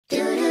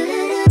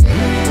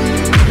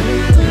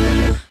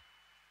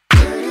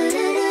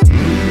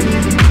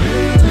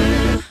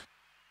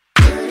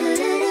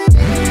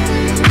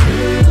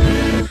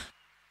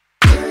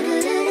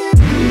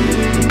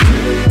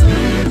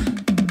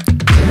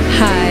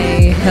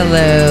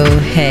Hello,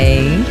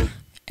 hey,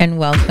 and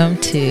welcome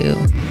to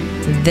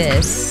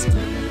this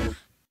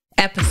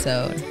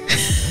episode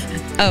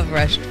of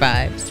Rushed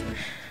Vibes.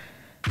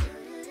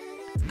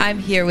 I'm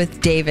here with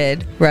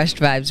David, Rushed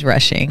Vibes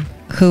Rushing,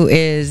 who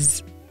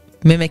is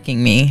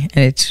mimicking me,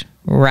 and it's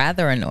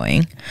rather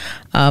annoying,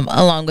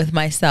 along with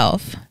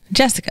myself,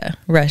 Jessica,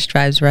 Rushed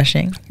Vibes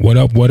Rushing. What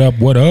up,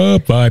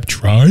 Vibe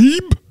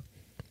Tribe?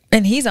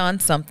 And he's on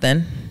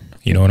something.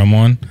 You know what I'm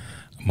on?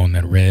 I'm on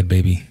that red,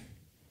 baby.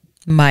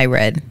 My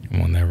red.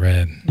 I'm on that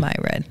red. My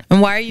red.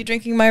 And why are you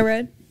drinking my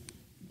red?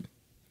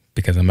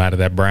 Because I'm out of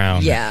that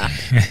brown. Yeah.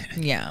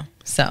 Yeah.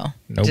 So.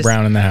 No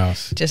brown in the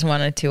house. Just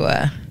wanted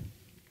to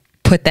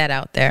put that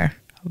out there.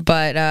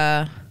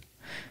 But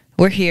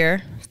we're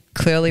here,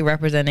 clearly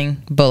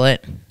representing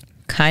Bullet.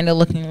 Kind of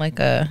looking like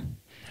a...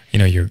 You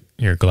know,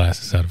 your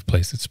glass is out of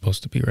place. It's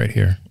supposed to be right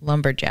here.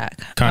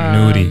 Lumberjack.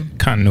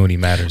 Continuity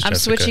matters, I'm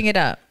Jessica. switching it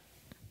up.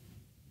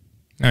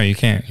 No, you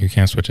can't. You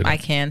can't switch it up. I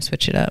can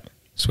switch it up.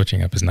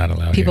 Switching up is not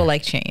allowed People here.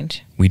 like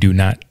change. We do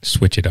not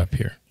switch it up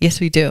here.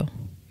 Yes, we do.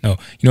 No.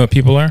 You know what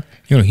people are?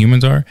 You know what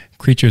humans are?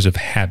 Creatures of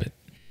habit.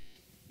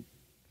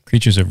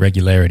 Creatures of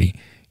regularity.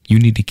 You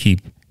need to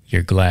keep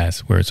your glass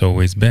where it's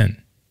always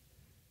been.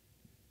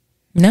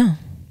 No.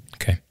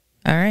 Okay.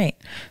 All right.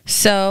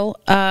 So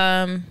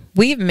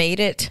we've made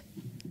it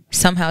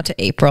somehow to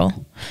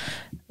April.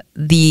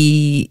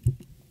 The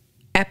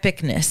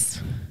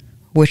epicness,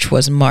 which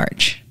was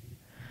March.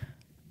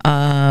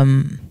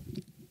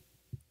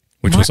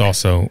 Which was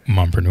also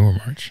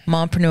Mompreneur March.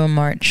 Mompreneur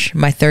March,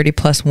 my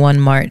 30+1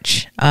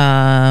 March.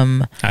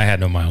 I had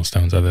no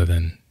milestones other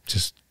than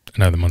just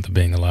another month of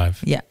being alive.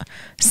 Yeah.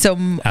 So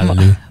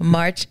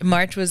March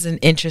was an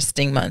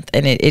interesting month,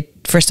 and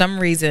it for some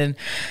reason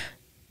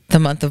the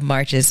month of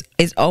March is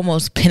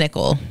almost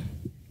pinnacle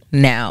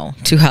now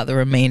to how the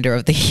remainder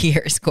of the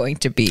year is going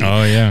to be.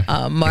 Oh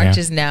yeah. March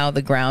is now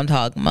the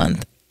Groundhog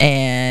Month,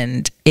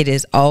 and it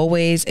is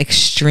always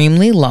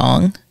extremely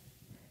long.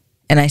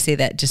 And I say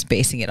that just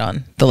basing it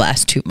on the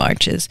last two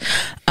Marches.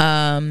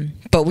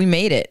 But we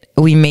made it.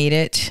 We made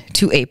it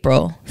to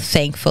April,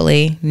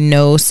 thankfully.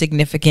 No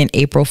significant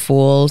April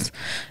Fools.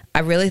 I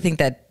really think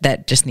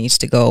that just needs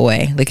to go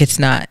away. Like, it's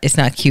not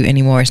cute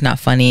anymore. It's not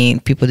funny.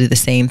 People do the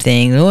same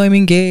thing. Oh, I'm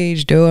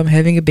engaged. Oh, I'm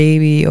having a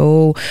baby.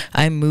 Oh,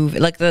 I'm moving.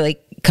 Like,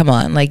 come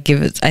on. Like,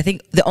 give it. I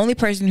think the only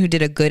person who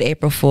did a good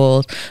April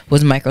Fool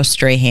was Michael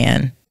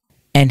Strahan.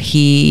 And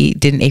he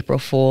did an April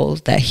Fool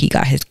that he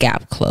got his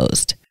Gap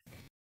closed.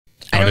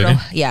 I don't know.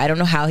 Yeah, I don't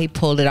know how he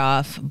pulled it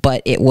off,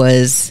 but it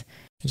was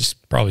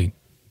just probably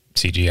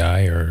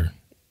CGI or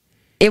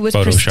it was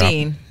Photoshop.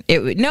 Pristine.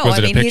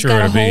 He's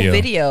got a whole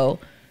video.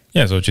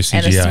 Yeah, so it's just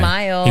CGI. And a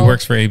smile. He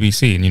works for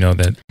ABC, and you know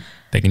that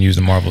they can use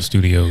the Marvel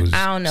Studios.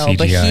 I don't know, CGI.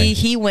 but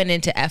he went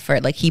into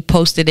effort. Like, he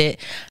posted it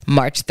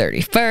March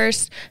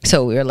 31st,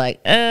 so we were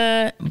like,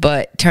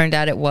 but turned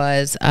out it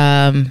was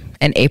an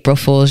April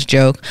Fool's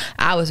joke.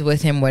 I was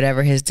with him,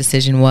 whatever his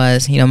decision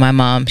was. You know, my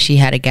mom, she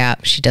had a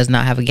Gap. She does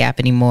not have a Gap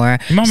anymore.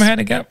 Your mama had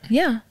a Gap?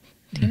 Yeah.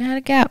 Tina had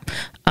a Gap.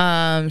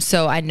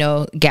 So I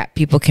know Gap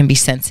people can be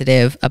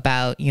sensitive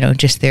about, you know,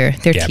 just their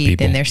teeth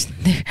people. and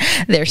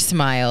their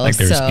smiles. Like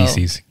their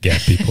species, Gap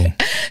people.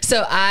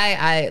 So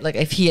I like,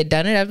 if he had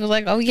done it, I was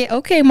like, oh yeah,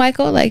 okay,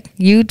 Michael, like,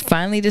 you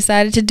finally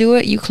decided to do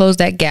it. You closed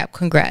that Gap.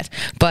 Congrats.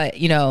 But,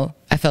 you know,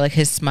 I feel like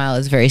his smile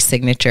is very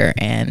signature,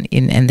 and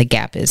the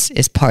Gap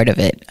is part of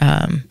it.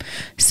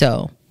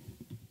 So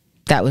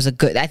that was I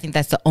think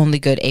that's the only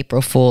good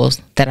April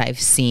Fools that I've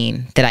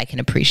seen that I can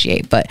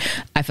appreciate. But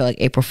I feel like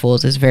April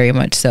Fools is very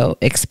much so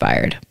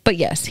expired. But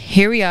yes,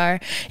 here we are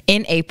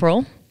in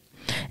April.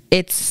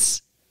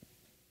 It's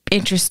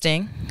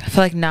interesting. I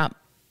feel like not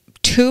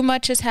too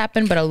much has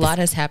happened, but a lot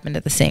has happened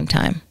at the same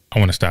time. I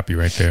want to stop you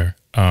right there.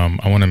 I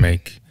want to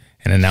make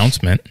an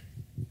announcement.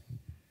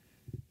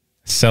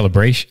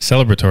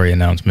 Celebratory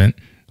announcement.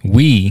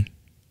 We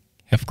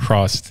have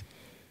crossed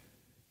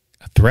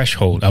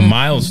threshold, a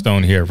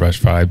milestone here at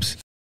Rush Vibes.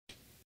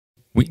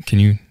 Can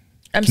you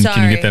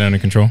get that under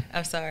control?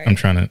 I'm sorry. I'm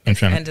trying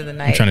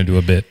to do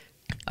a bit.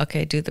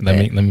 Okay, do the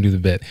bit. Let me do the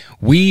bit.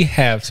 We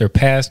have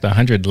surpassed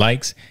 100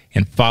 likes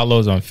and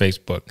follows on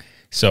Facebook.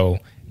 So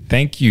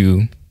thank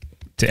you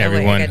to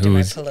everyone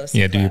who's do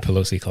your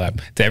Pelosi clap.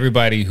 To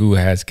everybody who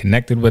has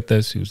connected with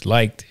us, who's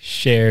liked,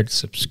 shared,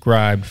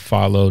 subscribed,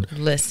 followed,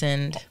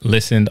 listened,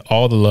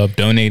 all the love,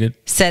 donated.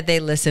 Said they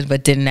listened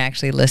but didn't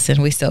actually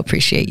listen. We still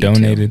appreciate you.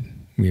 Donated. Too.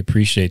 We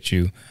appreciate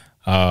you.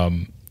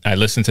 I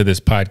listened to this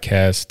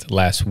podcast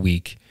last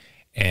week,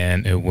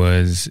 and it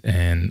was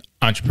an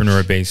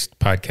entrepreneur-based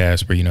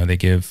podcast where, you know, they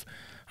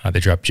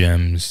drop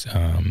gems,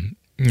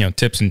 you know,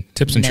 tips and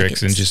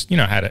tricks, and just, you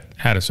know,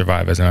 how to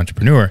survive as an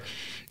entrepreneur.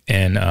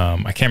 And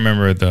I can't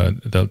remember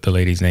the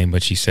lady's name,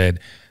 but she said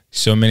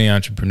so many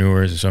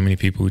entrepreneurs or so many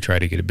people who try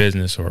to get a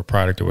business or a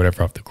product or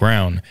whatever off the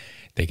ground,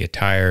 they get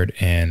tired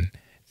and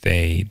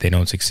they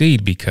don't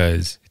succeed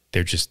because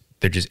they're just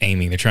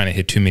aiming. They're trying to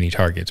hit too many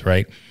targets,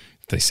 right?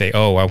 They say,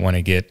 oh, I want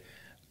to get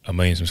 1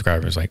 million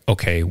subscribers. Like,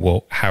 okay,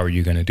 well, how are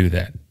you going to do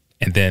that?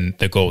 And then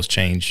the goals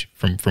change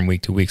from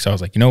week to week. So I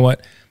was like, you know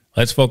what?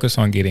 Let's focus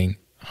on getting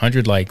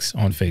 100 likes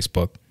on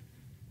Facebook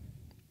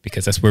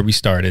because that's where we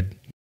started.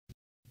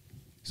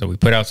 So we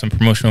put out some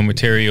promotional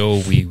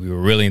material. We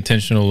were really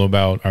intentional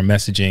about our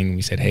messaging.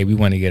 We said, hey, we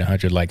want to get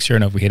 100 likes. Sure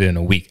enough, we hit it in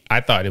a week.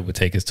 I thought it would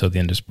take us till the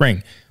end of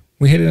spring.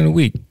 We hit it in a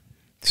week.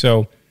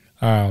 So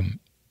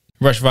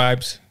Rush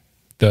Vibes,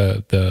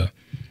 the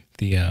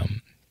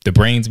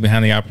brains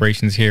behind the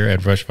operations here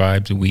at Rush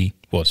Vibes,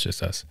 well, it's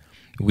just us.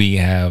 We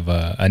have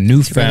a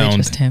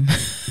newfound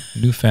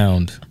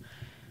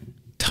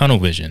tunnel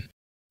vision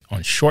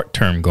on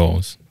short-term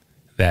goals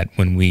that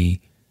when we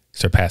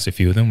surpass a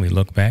few of them, we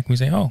look back and we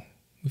say, oh,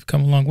 we've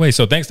come a long way.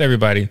 So thanks to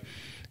everybody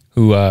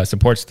who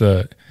supports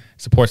the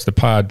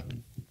pod.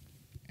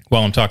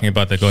 While I'm talking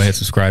about that, go ahead,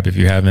 subscribe if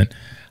you haven't.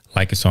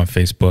 Like us on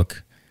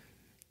Facebook.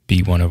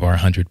 Be one of our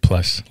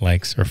 100+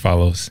 likes or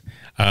follows.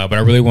 But I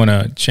really want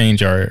to change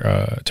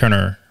turn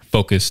our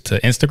focus to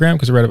Instagram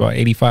because we're at about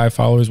 85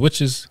 followers,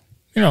 which is,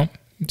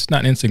 it's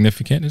not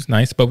insignificant. It's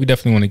nice, but we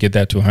definitely want to get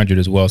that to 100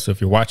 as well. So if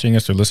you're watching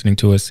us or listening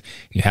to us,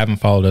 you haven't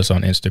followed us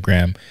on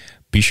Instagram,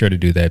 be sure to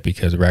do that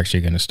because we're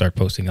actually going to start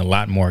posting a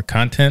lot more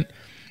content.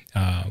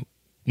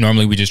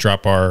 Normally we just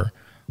drop our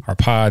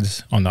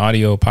pods on the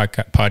audio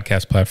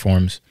podcast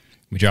platforms.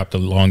 We drop the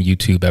long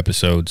YouTube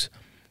episodes.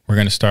 We're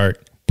going to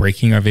start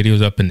breaking our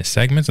videos up into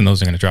segments, and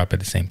those are going to drop at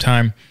the same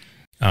time.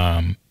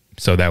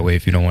 So that way,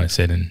 if you don't want to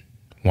sit and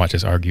watch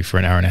us argue for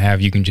an hour and a half,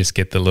 you can just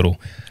get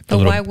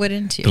why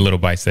wouldn't you? The little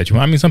bites that you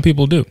want. I mean, some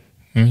people do.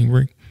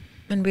 And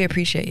we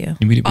appreciate you.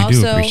 We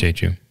also, do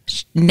appreciate you.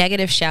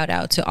 Negative shout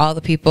out to all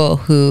the people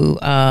who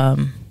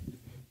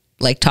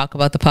talk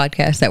about the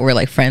podcast that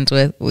we're friends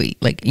with. We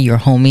your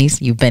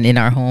homies. You've been in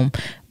our home,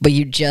 but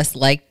you just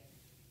like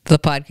the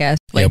podcast.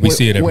 Yeah, we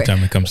see it every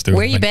time it comes through.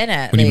 Where you been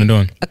at? What have you been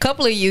doing? A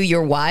couple of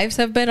your wives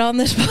have been on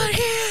this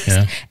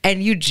podcast,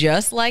 and you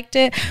just liked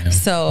it. Yeah.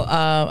 So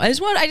I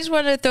just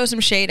wanted to throw some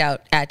shade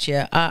out at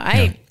you. I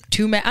ain't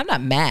too mad. I'm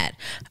not mad.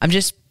 I'm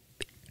just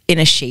in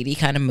a shady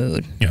kind of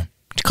mood. Yeah.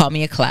 Call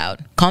me a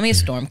cloud. Call me a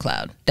storm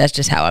cloud. That's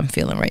just how I'm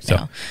feeling right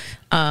now.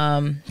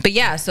 But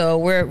yeah, so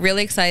we're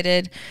really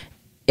excited.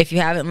 If you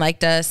haven't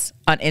liked us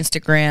on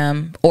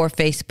Instagram or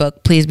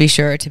Facebook, please be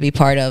sure to be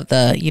part of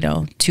the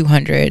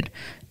 200.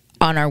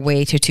 On our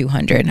way to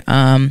 200.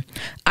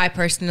 I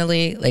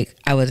personally,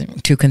 I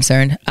wasn't too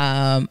concerned.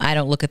 I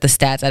don't look at the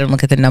stats. I don't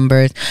look at the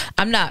numbers.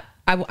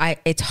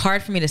 It's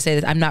hard for me to say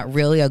that I'm not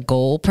really a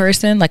goal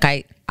person.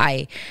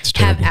 I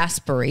have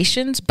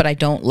aspirations, but I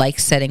don't like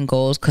setting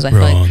goals because I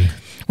feel like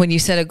when you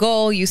set a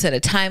goal, you set a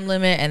time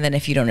limit, and then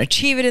if you don't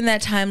achieve it in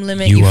that time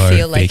limit, you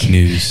feel like fake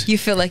news. You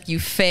feel like you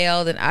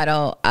failed, and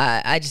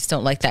I just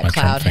don't like that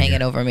cloud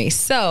hanging over me.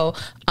 So,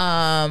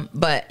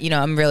 but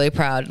I'm really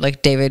proud.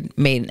 David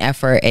made an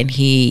effort, and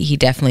he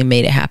definitely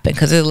made it happen.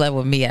 Because at the level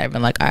with me, I've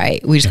been all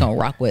right, we just gonna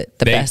rock with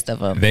the best of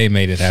them. They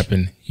made it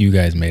happen. You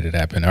guys made it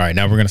happen. All right,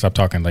 now we're gonna stop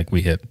talking like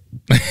we hit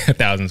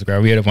 1,000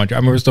 subscribers. We hit 100. I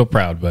mean, we're still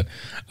proud, but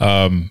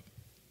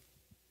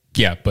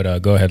yeah.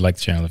 But go ahead, like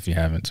the channel if you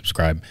haven't,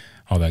 subscribe.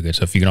 All that good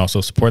stuff. You can also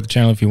support the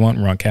channel if you want.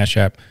 We're on Cash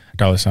App,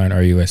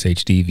 $RUSHDVIBES.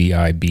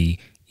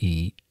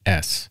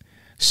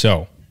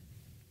 So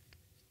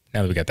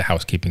now that we got the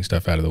housekeeping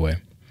stuff out of the way,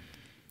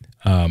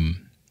 I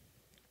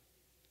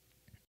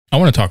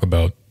want to talk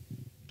about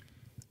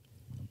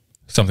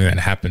something that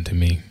happened to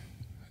me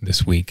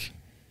this week.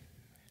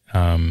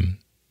 I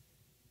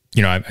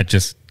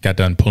just got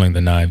done pulling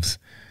the knives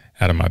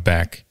out of my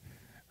back.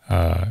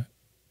 I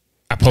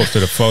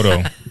posted a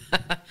photo.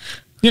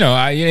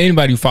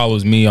 Anybody who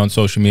follows me on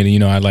social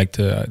media, I like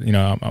to,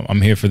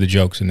 I'm here for the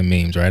jokes and the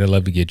memes, right? I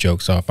love to get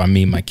jokes off. I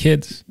mean my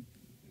kids,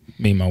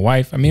 me and my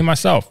wife, I mean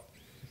myself.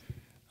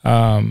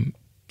 So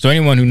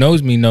anyone who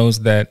knows me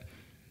knows that,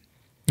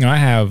 I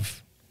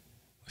have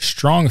a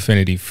strong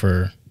affinity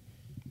for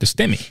the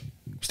stimulus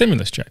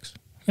checks.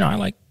 Who doesn't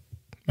like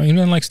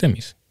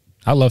stimmies?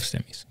 I love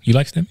stimmies. You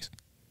like stimmies?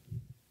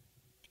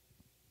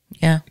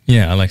 Yeah.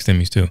 Yeah, I like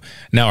stimmies too.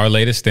 Now, our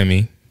latest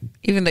stimmy,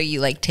 even though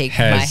you take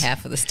my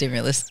half of the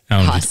stimulus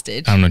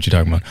hostage. I don't know what you're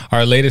talking about.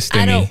 Our latest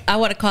stimmy. I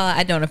want to call it,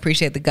 I don't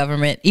appreciate the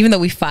government. Even though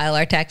we file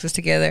our taxes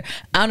together,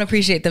 I don't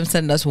appreciate them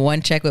sending us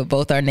one check with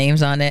both our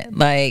names on it.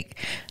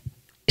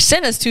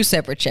 Send us two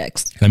separate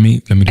checks. Let me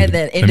do and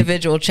then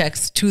individual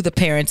checks to the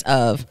parents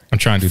of. I'm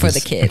trying to do for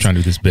this, the kids. I'm trying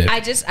to do this bit. I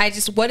just.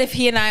 What if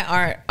he and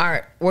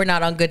I we're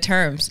not on good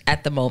terms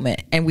at the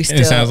moment, and we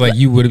still. It sounds like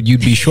you'd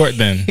be short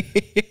then.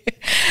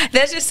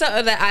 That's just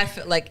something that I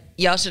feel like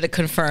y'all should have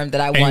confirmed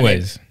that I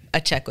wanted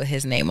a check with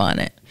his name on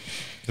it.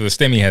 So the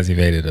stimmy has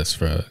evaded us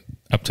for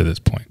up to this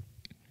point,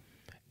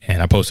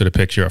 and I posted a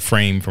picture, a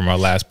frame from our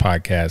last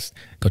podcast.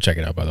 Go check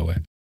it out, by the way.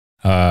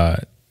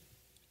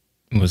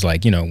 It was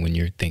when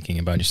you're thinking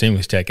about your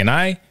stimulus check. And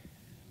I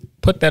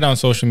put that on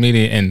social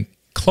media, and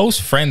close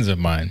friends of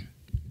mine,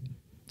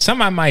 some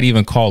I might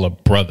even call a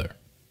brother,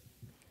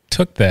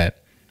 took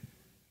that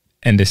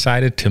and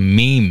decided to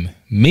meme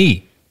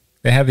me.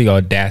 They have the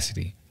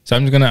audacity. So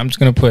I'm just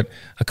gonna put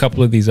a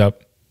couple of these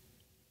up.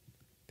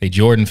 They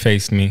Jordan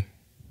faced me.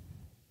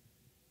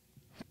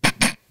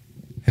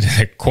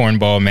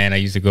 Cornball man, I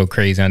used to go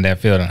crazy on that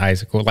field in high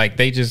school.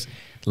 They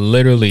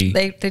literally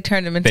They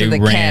turned him into the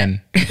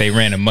cat. They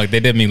ran amok. They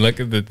didn't mean look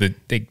at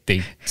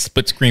they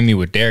split screened me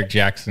with Derek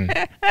Jackson.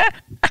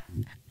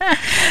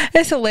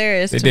 It's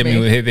hilarious. They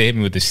hit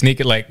me with the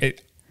sneaker.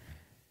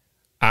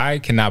 I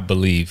cannot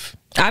believe.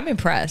 I'm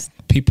impressed.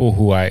 People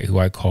who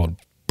I called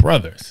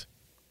brothers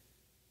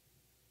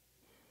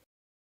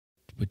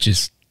would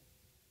just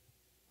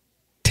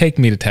take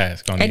me to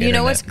task on the internet. And you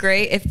know what's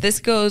great? If this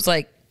goes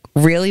like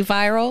really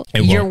viral,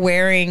 you're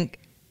wearing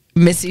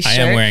Missy's shirt.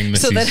 I am wearing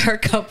Missy's. So that her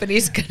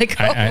company's gonna go.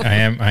 I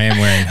am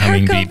wearing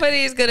Humming Her Bee.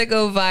 company's gonna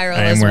go viral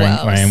I am wearing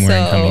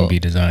Humming Bee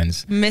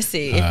designs.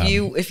 Missy,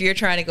 if you're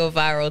trying to go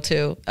viral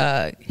too,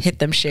 hit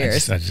them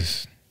shares. I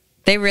just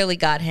they really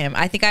got him.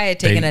 I think I had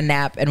taken a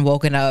nap and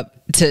woken up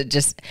to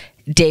just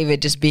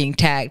David just being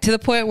tagged to the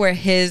point where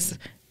his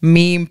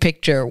meme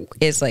picture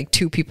is like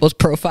two people's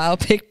profile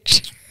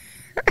picture.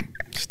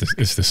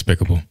 It's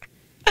despicable.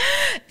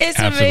 It's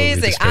Absolutely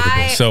amazing.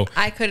 Despicable.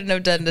 I couldn't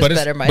have done this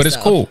better myself. But it's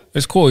cool.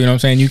 It's cool. You know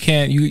what I'm saying?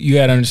 You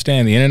got to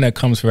understand the internet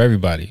comes for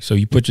everybody. So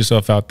you put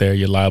yourself out there,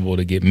 you're liable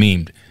to get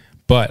memed.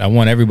 But I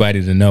want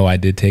everybody to know I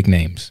did take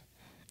names.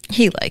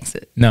 He likes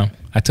it. No,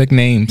 I took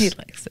names. He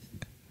likes it.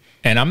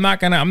 And I'm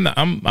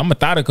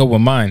methodical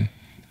with mine.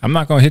 I'm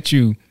not gonna hit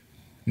you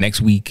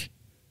next week,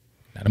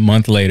 not a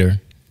month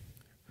later,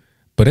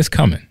 but it's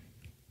coming.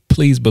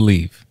 Please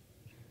believe.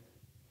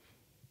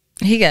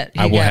 He got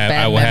bad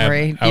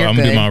memory. I'm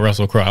gonna do my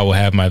Russell Crowe. I will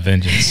have my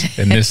vengeance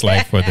in this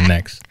life for the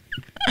next.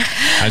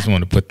 I just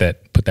want to put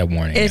that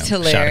warning. It's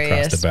hilarious. Shot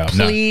across the bow.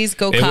 Please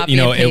go copy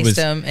and paste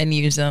them and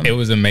use them. It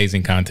was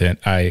amazing content.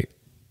 It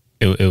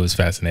was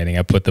fascinating.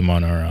 I put them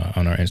on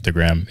our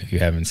Instagram. If you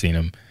haven't seen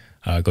them,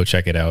 go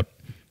check it out.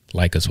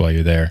 Like us while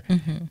you're there.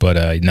 Mm-hmm.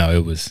 But no,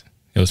 it was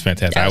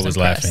fantastic. I was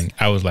laughing.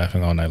 I was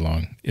laughing all night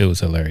long. It was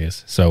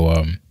hilarious. So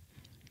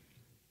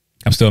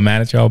I'm still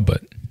mad at y'all,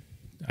 but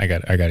I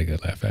got a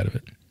good laugh out of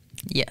it.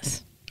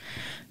 Yes.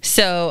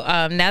 So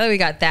now that we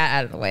got that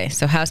out of the way,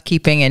 so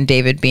housekeeping and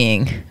David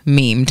being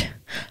memed.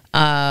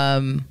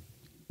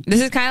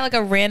 This is kind of like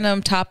a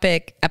random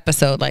topic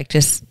episode, like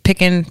just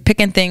picking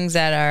things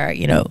that are,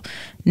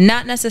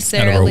 not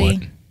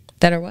necessarily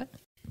that are what?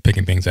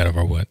 Picking things out of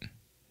our what?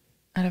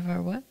 Out of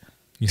our what?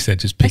 You said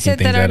just picking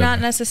things that are not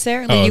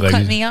necessarily. You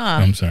cut me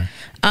off. I'm sorry.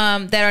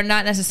 That are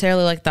not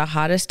necessarily like the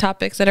hottest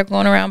topics that are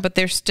going around, but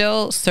they're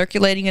still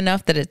circulating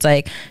enough that it's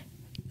like,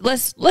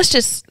 let's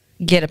just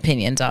get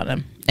opinions on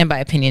them. And by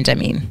opinions, I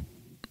mean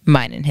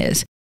mine and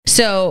his.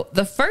 So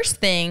the first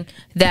thing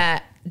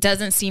that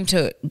doesn't seem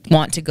to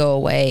want to go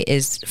away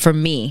is, for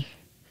me,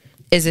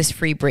 is this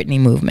Free Britney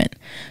movement.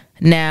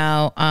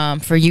 Now,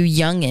 for you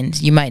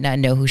youngins, you might not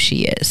know who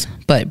she is,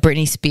 but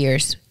Britney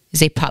Spears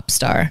is a pop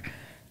star.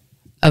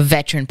 A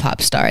veteran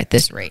pop star at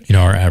this rate.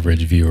 Our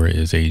average viewer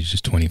is ages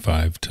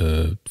 25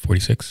 to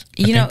 46.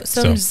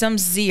 Some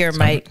Zer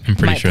might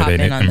pop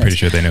in on I'm pretty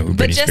sure they know who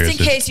Britney Spears is. But just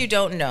in case you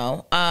don't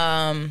know,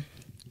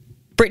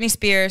 Britney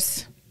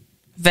Spears,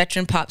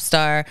 veteran pop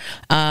star.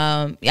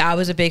 I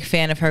was a big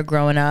fan of her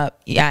growing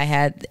up. I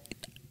had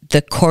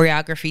the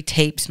choreography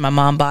tapes. My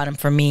mom bought them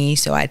for me,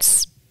 so I'd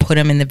put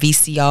them in the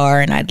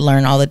VCR and I'd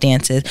learn all the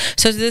dances.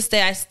 So to this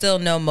day, I still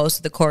know most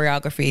of the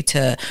choreography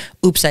to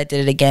Oops, I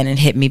Did It Again and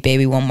Hit Me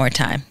Baby One More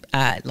Time.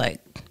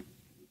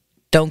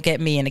 Don't get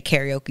me in a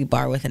karaoke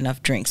bar with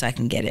enough drinks. I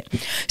can get it.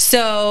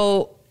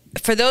 So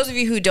for those of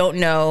you who don't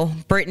know,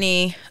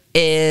 Britney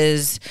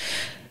is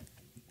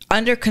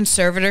under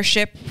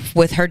conservatorship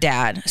with her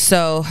dad.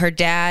 So her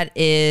dad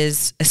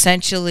is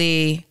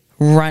essentially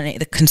running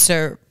the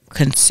conserver?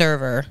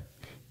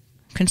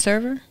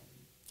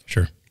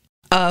 Sure.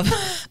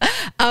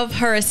 Of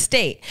her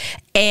estate.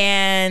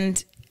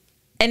 And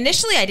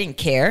initially I didn't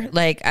care.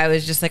 I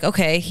was just like,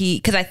 okay,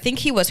 because I think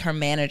he was her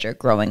manager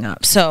growing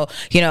up. So,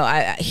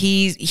 I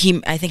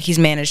think he's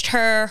managed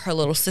her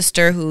little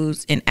sister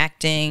who's in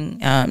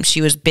acting.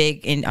 She was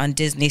big on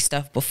Disney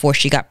stuff before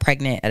she got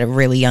pregnant at a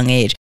really young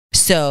age.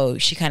 So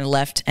she kind of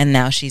left and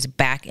now she's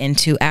back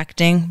into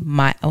acting.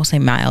 I will say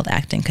mild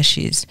acting because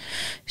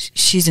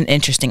she's an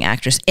interesting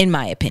actress in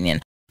my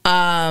opinion.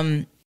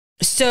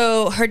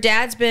 So her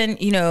dad's been,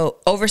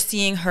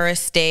 overseeing her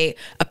estate.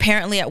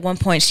 Apparently at one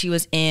point she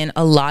was in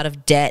a lot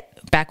of debt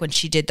back when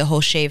she did the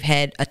whole shave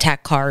head,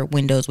 attack car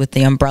windows with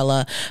the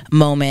umbrella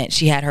moment.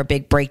 She had her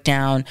big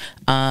breakdown,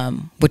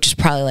 which is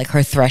probably like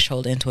her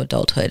threshold into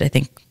adulthood. I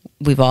think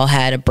we've all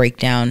had a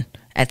breakdown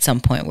at some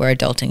point where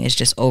adulting has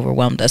just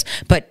overwhelmed us.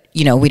 But,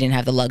 we didn't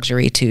have the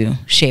luxury to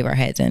shave our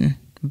heads and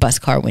bus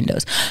car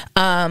windows.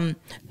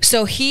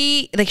 So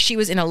she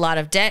was in a lot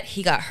of debt.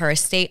 He got her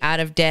estate out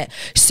of debt.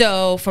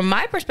 So from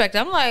my perspective,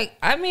 I'm like,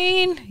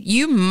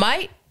 you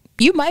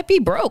might be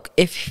broke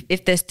if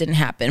this didn't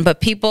happen.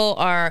 But people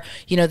are,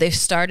 they've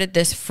started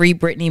this Free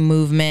Britney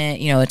movement.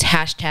 It's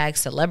hashtag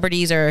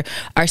celebrities are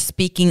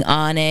speaking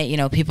on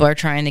it. People are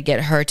trying to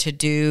get her to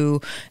do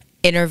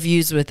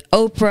interviews with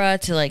Oprah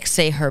to like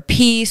say her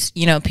piece.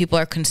 You know, people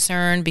are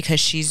concerned because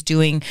she's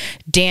doing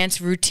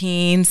dance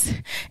routines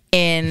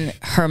in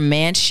her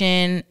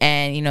mansion,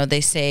 and you know,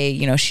 they say,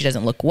 you know, she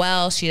doesn't look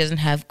well, she doesn't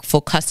have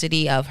full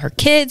custody of her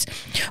kids,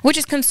 which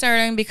is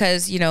concerning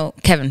because, you know,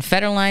 Kevin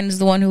Federline is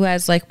the one who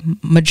has like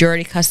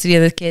majority custody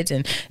of the kids.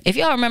 And if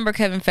y'all remember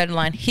Kevin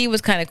Federline, he was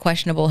kind of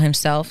questionable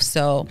himself.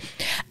 So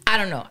I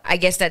don't know, I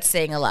guess that's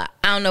saying a lot.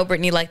 I don't know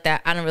Brittany like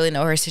that. I don't really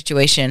know her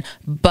situation,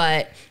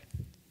 but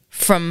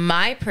from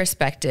my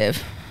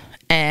perspective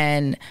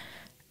and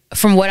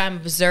from what I'm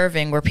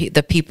observing, where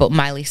the people,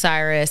 Miley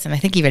Cyrus, and I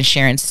think even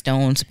Sharon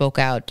Stone spoke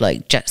out,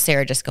 like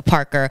Sarah Jessica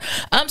Parker.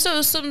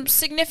 So some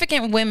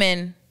significant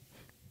women,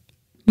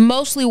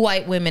 mostly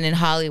white women in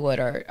Hollywood,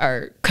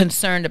 are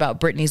concerned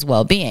about Britney's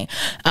well-being.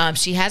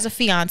 She has a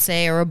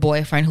fiance or a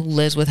boyfriend who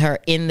lives with her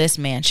in this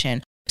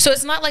mansion. So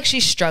it's not like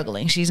she's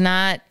struggling. She's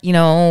not, you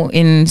know,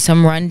 in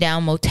some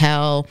rundown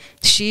motel.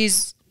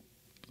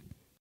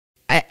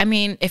 I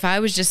mean, if I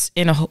was just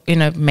in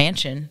a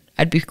mansion,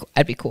 I'd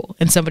be cool,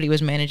 and somebody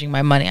was managing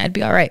my money, I'd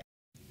be all right.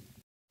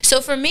 So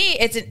for me,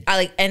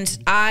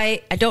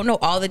 I don't know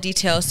all the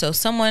details. So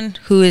someone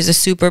who is a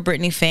super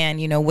Britney fan,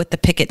 you know, with the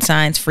picket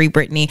signs, Free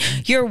Britney,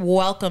 you're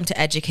welcome to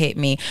educate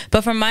me.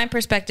 But from my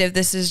perspective,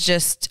 this is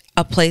just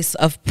a place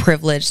of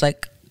privilege,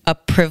 like a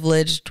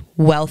privileged,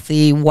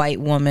 wealthy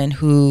white woman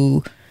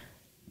who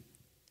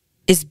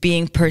is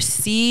being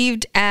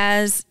perceived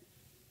as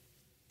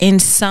in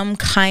some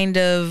kind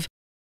of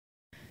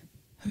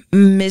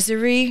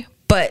misery,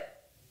 but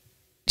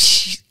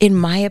in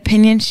my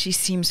opinion, she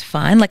seems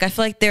fine. Like, I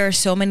feel like there are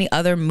so many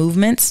other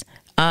movements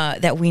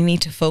that we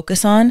need to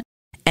focus on,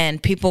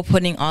 and people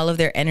putting all of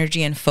their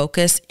energy and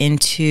focus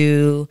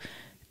into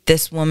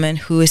this woman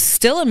who is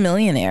still a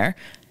millionaire,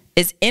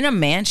 is in a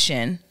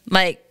mansion,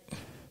 like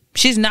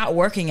she's not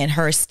working and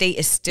her estate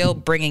is still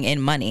bringing in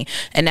money.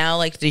 And now,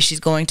 like, she's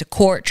going to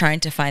court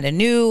trying to find a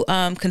new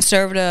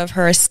conservator of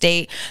her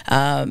estate,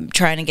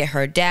 trying to get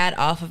her dad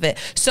off of it.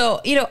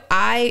 So, you know,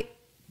 I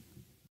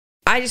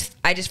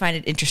just find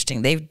it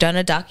interesting. They've done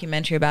a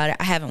documentary about it.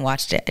 I haven't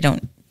watched it. I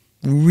don't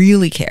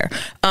really care.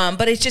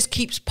 But it just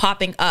keeps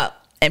popping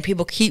up and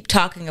people keep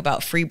talking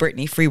about Free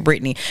Britney, Free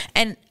Britney.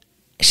 And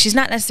she's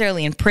not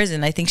necessarily in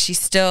prison. I think she's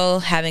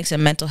still having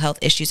some mental health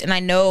issues. And I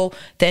know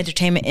the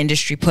entertainment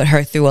industry put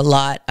her through a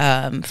lot.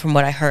 From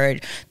what I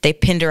heard, they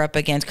pinned her up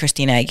against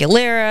Christina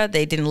Aguilera.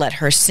 They didn't let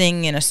her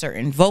sing in a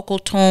certain vocal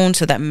tone,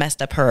 so that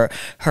messed up her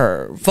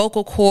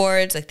vocal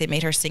cords. Like, they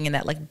made her sing in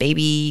that like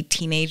baby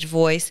teenage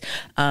voice.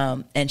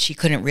 And she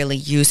couldn't really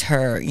use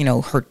her, you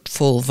know, her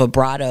full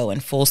vibrato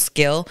and full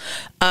skill.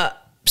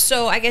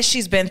 So I guess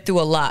she's been through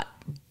a lot.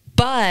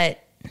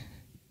 But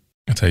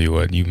I'll tell you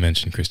what, you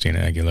mentioned Christina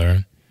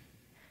Aguilera.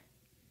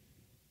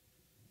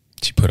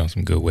 She put on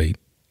some good weight.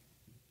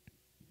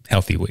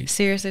 Healthy weight.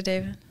 Seriously,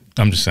 David?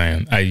 I'm just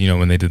saying. You know,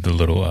 when they did the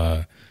little,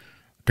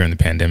 during the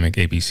pandemic,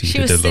 ABC.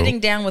 She was sitting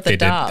down with a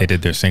dog. They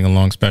did their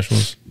sing-along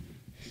specials.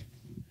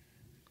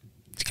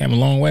 She came a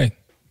long way.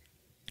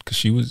 Because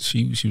she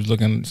was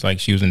looking like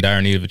she was in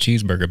dire need of a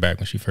cheeseburger back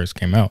when she first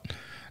came out.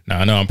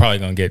 Now, I know I'm probably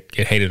going to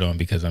get hated on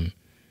because I'm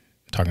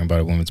talking about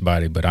a woman's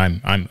body, but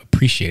I'm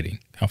appreciating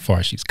how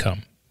far she's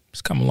come.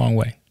 She's come a long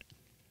way.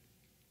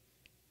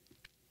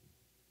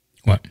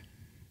 What?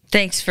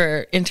 Thanks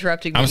for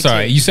interrupting me. I'm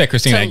sorry. You said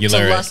Christina Aguilera.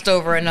 To lust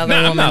over another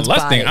woman's I'm not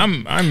lusting.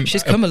 body.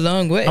 She's come a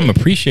long way. I'm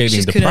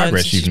appreciating the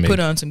progress she's made. She's put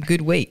on some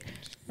good weight.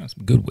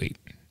 Some good weight.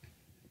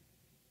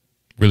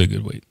 Really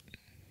good weight.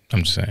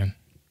 I'm just saying.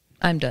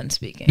 I'm done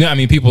speaking. Yeah, I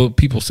mean,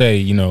 people say,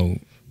 you know,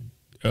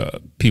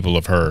 people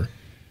of her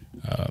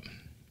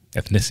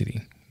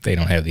ethnicity, they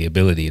don't have the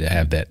ability to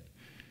have that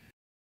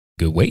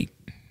good weight.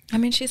 I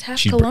mean, she's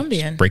half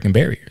Colombian. She's breaking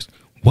barriers.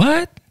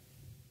 What?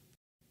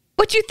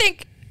 What you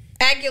think?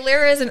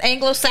 Aguilera is an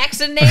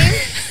Anglo-Saxon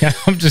name?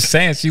 I'm just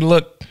saying, she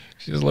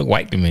just look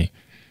white to me.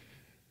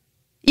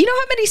 You know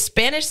how many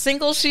Spanish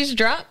singles she's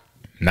dropped?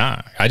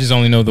 Nah, I just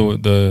only know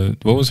the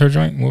what was her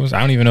joint?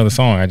 I don't even know the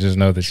song. I just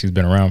know that she's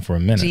been around for a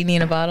minute. Genie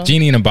in a Bottle.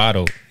 Genie in a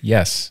Bottle.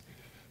 Yes.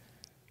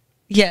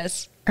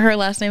 Yes, her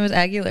last name is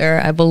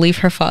Aguilera. I believe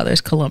her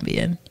father's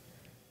Colombian.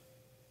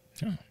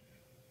 Oh.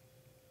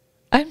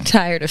 I'm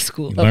tired of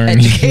school. You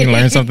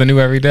learn something new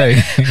every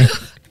day.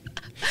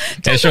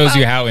 That shows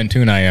you how in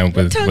tune I am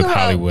with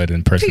Hollywood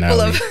and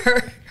personality. People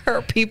of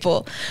her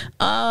people.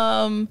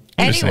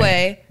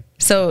 Anyway,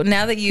 so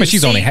now that you, but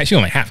she's only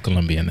half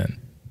Colombian then.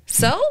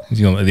 So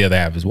the other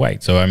half is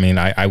white. So I mean,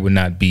 I would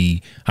not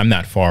be. I'm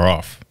not far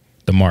off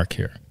the mark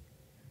here.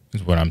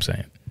 Is what I'm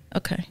saying.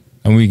 Okay.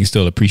 And we can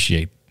still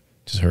appreciate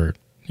just her,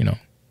 you know,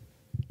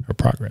 her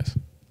progress.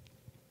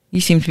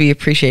 You seem to be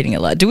appreciating it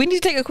a lot. Do we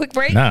need to take a quick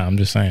break? Nah, I'm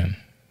just saying.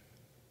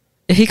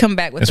 If he come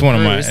back with it's one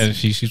of my.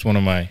 She's one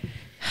of my.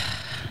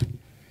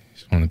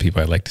 One of the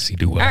people I'd like to see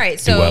do well. All right,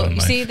 so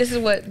see, this is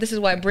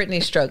why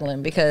Britney's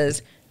struggling,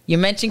 because you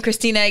mentioned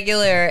Christina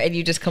Aguilera and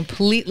you just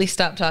completely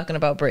stopped talking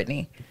about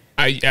Britney.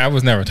 I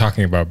was never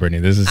talking about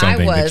Britney. This is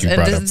something that you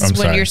brought up. This is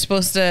when you're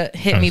supposed to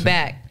hit me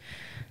back.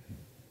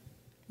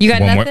 You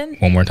got nothing?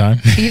 One more time.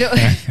 You don't.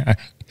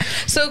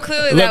 So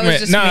clearly that was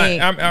just me.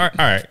 All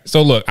right.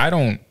 So look,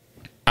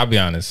 I'll be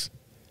honest.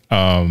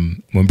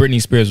 When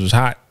Britney Spears was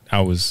hot,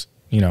 I was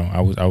in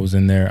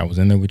there. I was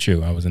in there with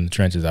you. I was in the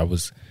trenches. I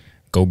was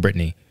go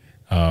Britney.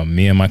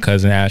 Me and my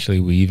cousin Ashley,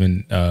 we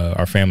even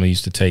our family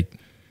used to take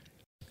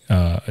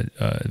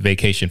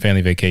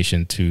family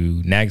vacation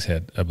to Nag's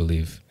Head, I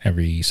believe,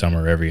 every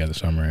summer, every other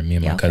summer. And me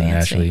and my cousin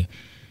Ashley,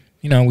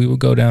 we would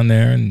go down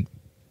there and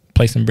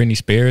play some Britney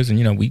Spears,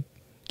 and we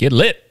get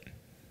lit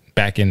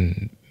back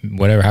in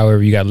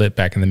however you got lit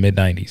back in the mid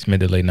to late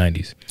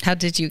 90s. How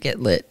did you get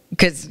lit?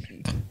 Because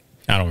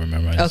I don't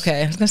remember.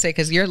 Okay, I was gonna say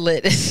because your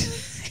lit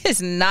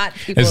is not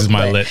people. This is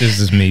my lit. This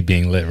is me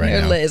being lit right now.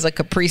 Your lit is like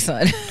Capri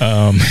Sun.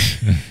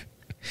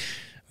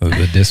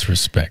 The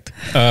disrespect.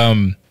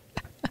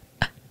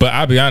 But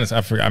I'll be honest.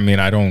 I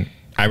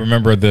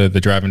remember the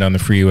driving down the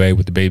freeway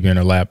with the baby in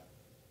her lap.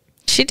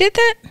 She did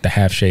that. The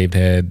half shaved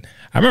head.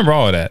 I remember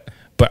all of that.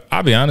 But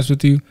I'll be honest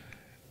with you.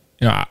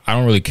 I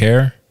don't really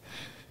care.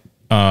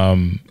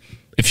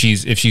 If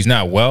she's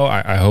not well,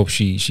 I hope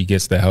she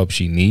gets the help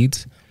she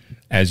needs.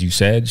 As you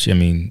said,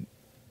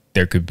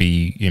 there could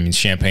be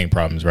champagne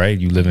problems, right?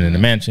 You living in a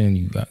mansion,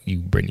 you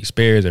Britney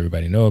Spears,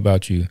 everybody know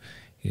about you.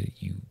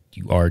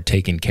 You are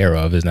taken care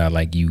of. It's not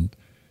like you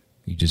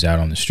just out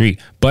on the street.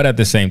 But at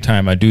the same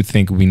time, I do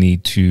think we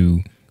need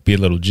to be a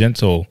little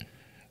gentle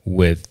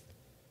with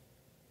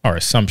our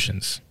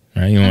assumptions,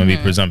 right? You don't want to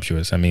be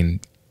presumptuous.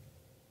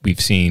 We've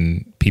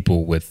seen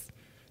people with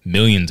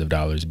millions of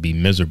dollars be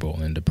miserable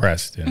and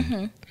depressed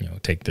and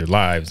take their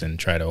lives and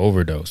try to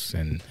overdose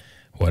and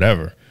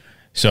whatever.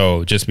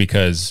 So just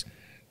because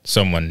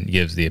someone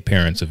gives the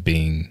appearance of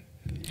being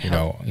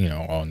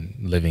on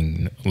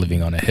living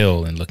on a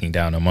hill and looking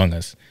down among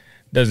us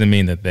doesn't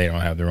mean that they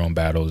don't have their own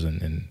battles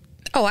and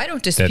I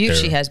don't dispute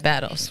she has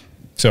battles.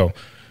 So,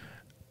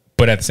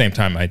 but at the same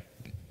time,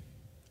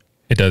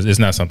 it's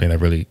not something that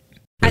really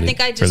I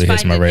think I just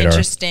find it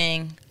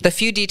interesting. The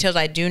few details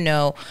I do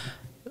know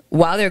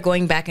while they're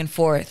going back and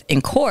forth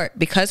in court,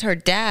 because her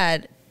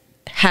dad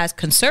has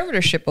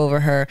conservatorship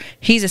over her,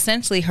 he's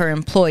essentially her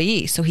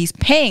employee. So he's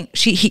paying,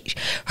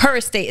 her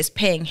estate is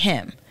paying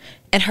him.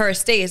 And her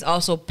estate is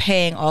also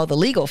paying all the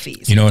legal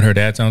fees. You know what her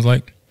dad sounds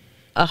like?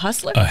 A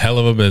hustler? A hell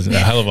of a business, a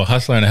hell of a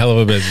hustler and a hell of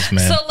a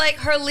businessman. So like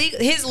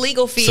his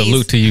legal fees.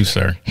 Salute to you,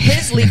 sir.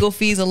 His legal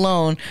fees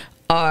alone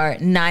are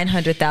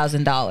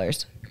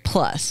 $900,000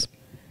 plus.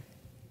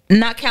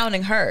 Not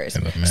counting hers.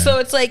 Hey, so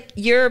it's like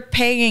you're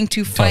paying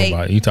to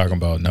fight. You talking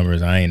about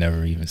numbers I ain't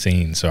never even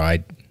seen. So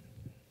I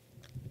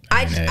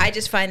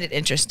just find it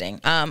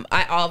interesting.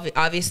 I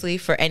obviously,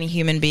 for any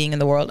human being in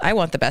the world, I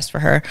want the best for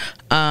her.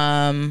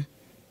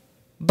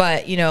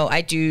 But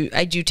I do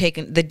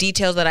take the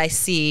details that I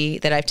see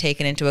that I've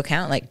taken into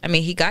account. Like,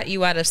 he got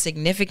you out of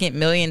significant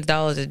millions of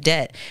dollars of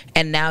debt,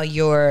 and now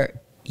you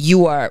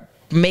are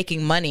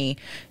making money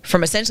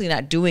from essentially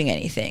not doing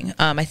anything.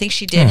 I think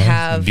she did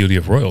have the beauty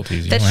of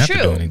royalties. That's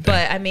true.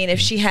 But if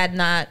she had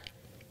not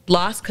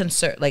lost I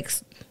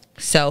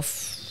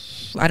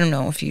don't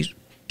know if you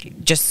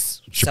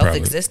just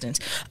self-existence,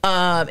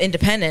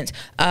 independence,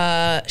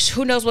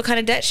 who knows what kind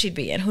of debt she'd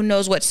be in, who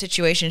knows what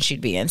situation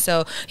she'd be in.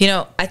 So,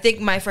 I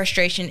think my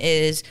frustration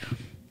is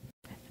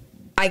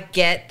I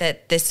get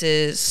that this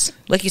is,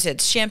 like you said,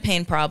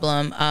 champagne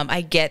problem.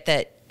 I get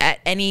that at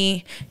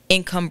any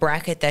income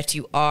bracket that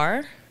you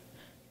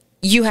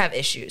have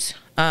issues.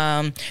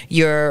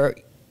 Your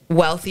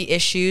wealthy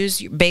issues,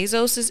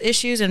 Bezos's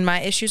issues and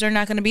my issues are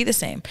not going to be the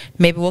same.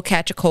 Maybe we'll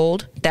catch a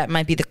cold. That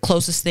might be the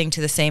closest thing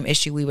to the same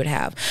issue we would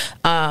have.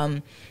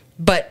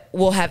 But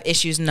we'll have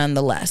issues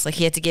nonetheless. Like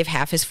he had to give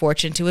half his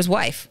fortune to his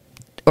wife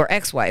or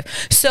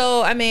ex-wife.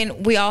 So,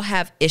 we all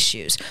have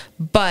issues.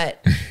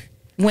 But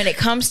when it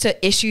comes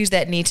to issues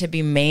that need to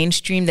be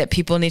mainstream, that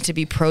people need to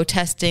be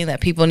protesting,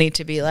 that people need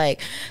to be like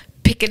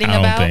picketing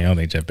about. I don't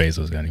think Jeff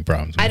Bezos got any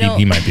problems.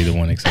 He might be the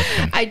one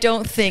exception. I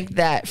don't think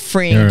that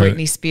freeing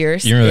Britney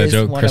Spears. You remember that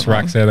joke Chris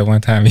Rock said at one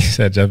time? He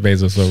said Jeff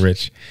Bezos so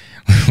rich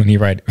when he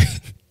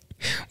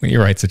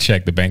writes a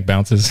check, the bank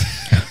bounces.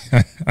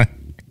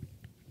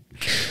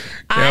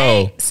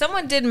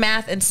 Someone did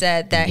math and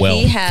said that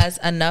he has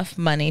enough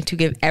money to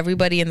give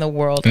everybody in the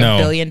world $1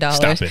 billion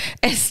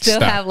and still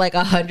have like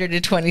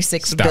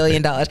 $126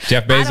 billion.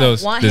 Jeff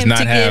Bezos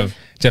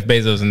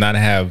does not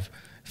have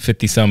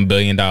 50-some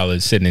billion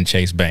dollars sitting in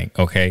Chase Bank.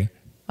 Okay.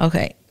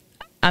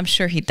 I'm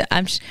sure he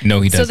does.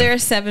 No, he doesn't. So there are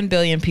 7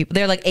 billion people.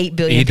 There are like 8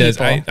 billion people.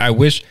 He does. I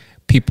wish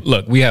people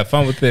look. We have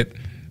fun with it.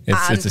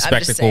 It's a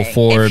spectacle.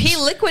 Forbes, if he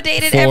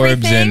liquidated Forbes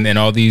everything, and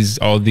all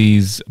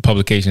these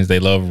publications, they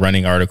love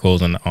running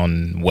articles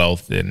on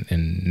wealth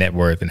and net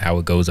worth and how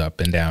it goes up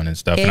and down and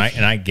stuff. And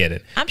I get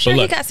it. I'm sure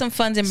he got some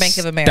funds in Bank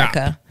of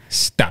America.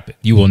 Stop it.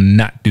 You will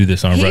not do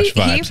this on Rush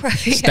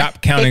Vibes.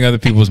 Stop counting other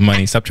people's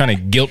money. Stop trying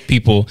to guilt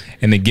people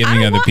into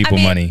giving other people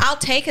money. I'll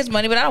take his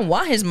money, but I don't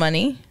want his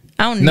money.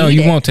 I don't need it. No,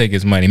 you won't take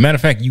his money. Matter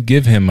of fact, you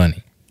give him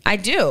money. I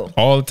do.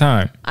 All the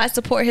time. I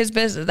support his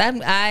business.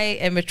 I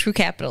am a true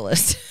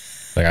capitalist.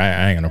 Like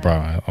I ain't got no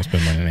problem. I'll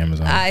spend money on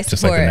Amazon. I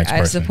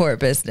support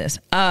business.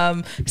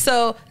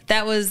 So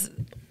that was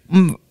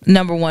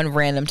number one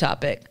random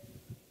topic.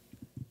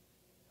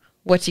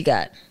 What you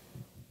got?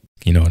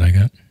 You know what I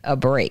got? A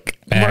break.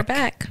 We're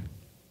back.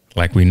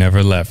 Like we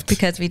never left.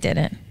 Because we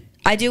didn't.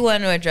 I do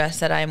want to address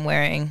that I'm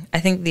wearing, I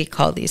think they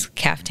call these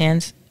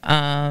caftans.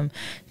 To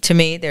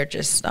me, they're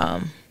just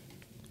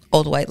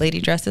old white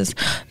lady dresses.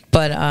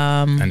 But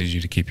I need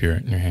you to keep your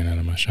hand out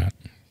of my shot.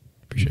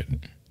 Appreciate it.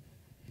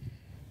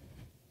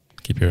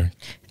 Keep your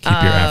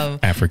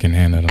African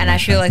hand out of my shot. And I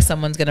feel like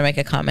someone's gonna make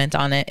a comment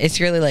on it. It's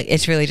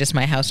really just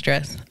my house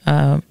dress.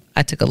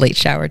 I took a late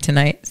shower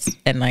tonight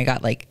and I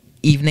got like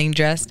evening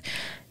dressed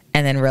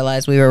and then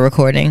realized we were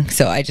recording,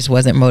 so I just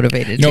wasn't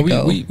motivated to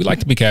go. We like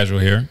to be casual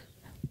here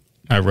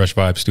at Rush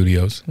Vibe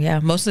Studios. Yeah,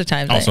 most of the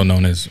time. Also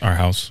known as our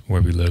house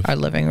where we live. Our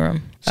living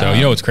room. So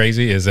you know what's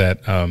crazy is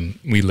that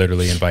we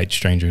literally invite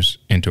strangers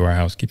into our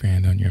house. Keep your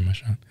hand down, you're in my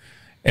shot.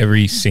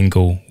 Every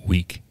single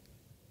week,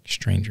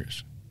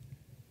 strangers.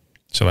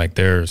 So like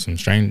there are some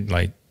strange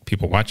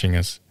people watching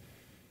us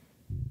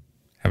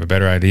have a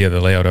better idea of the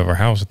layout of our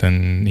house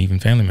than even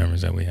family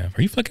members that we have.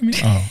 Are you flicking me?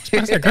 Oh,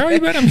 I said, girl, you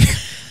better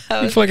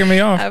you flicking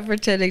me off. I'm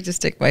pretending to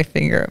stick my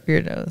finger up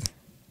your nose.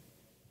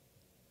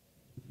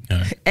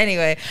 Right.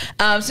 Anyway,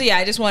 so yeah,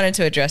 I just wanted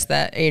to address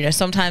that.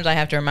 Sometimes I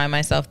have to remind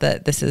myself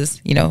that this is,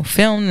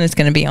 film and it's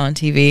going to be on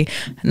TV,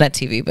 not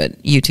TV,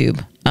 but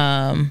YouTube.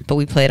 But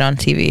we play it on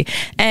TV,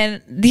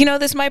 and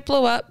this might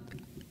blow up.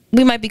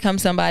 We might become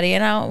somebody,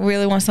 and I don't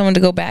really want someone to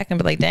go back and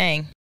be like,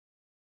 dang,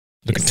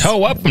 looking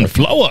toe up from the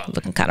floor,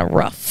 looking kind of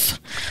rough.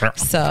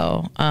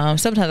 So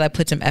sometimes I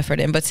put some effort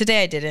in, but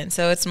today I didn't.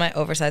 So it's my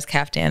oversized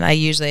caftan. I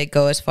usually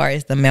go as far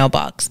as the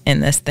mailbox in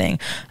this thing.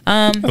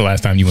 The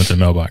last time you went to the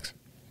mailbox?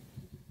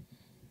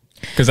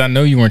 Because I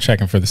know you weren't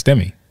checking for the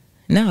stimmy.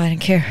 No, I didn't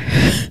care.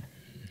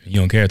 You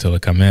don't care until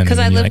it come in. Because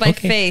I live by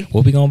faith.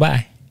 What we gonna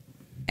buy?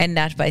 And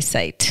not by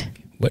sight.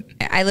 What?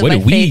 I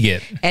live by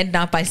faith and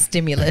not by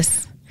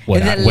stimulus.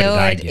 The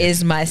Lord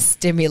is my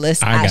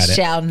stimulus. I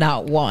shall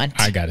not want.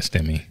 I got a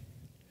stimmy.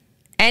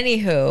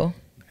 Anywho,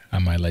 I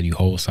might let you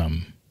hold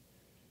something.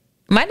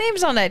 My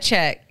name's on that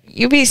check.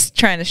 You be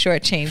trying to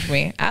shortchange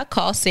me. I'll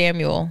call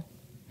Samuel.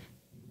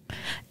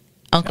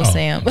 Uncle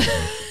Sam.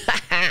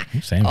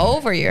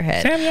 Over your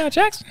head. Samuel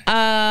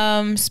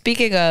Jackson.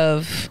 Speaking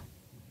of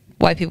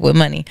white people with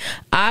money,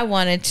 I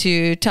wanted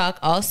to talk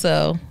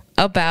also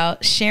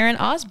about Sharon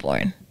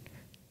Osbourne.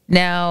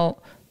 Now,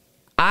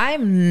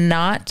 I'm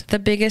not the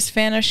biggest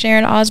fan of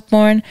Sharon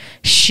Osbourne.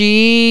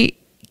 She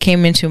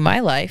came into my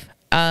life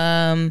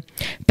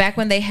back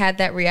when they had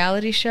that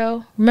reality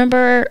show.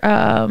 Remember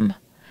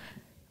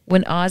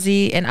when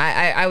Ozzy, and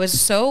I was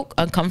so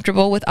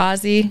uncomfortable with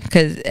Ozzy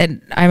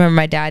and I remember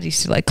my dad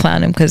used to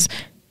clown him because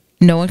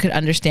no one could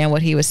understand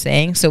what he was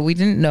saying. So we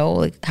didn't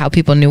know how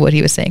people knew what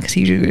he was saying because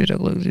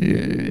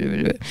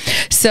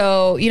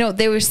so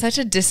they were such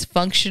a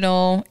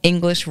dysfunctional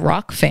English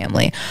rock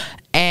family.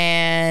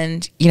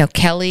 And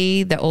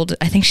Kelly,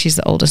 I think she's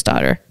the oldest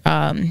daughter.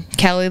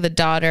 Kelly, the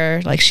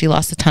daughter, she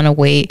lost a ton of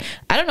weight.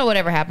 I don't know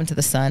whatever happened to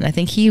the son. I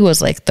think he was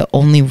the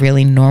only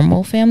really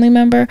normal family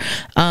member.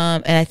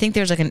 And I think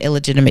there's an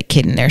illegitimate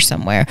kid in there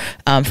somewhere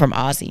from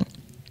Ozzy.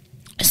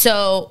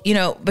 So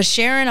but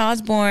Sharon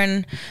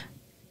Osbourne,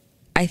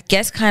 I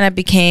guess, kind of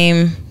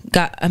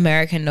got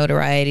American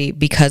notoriety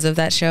because of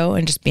that show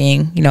and just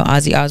being,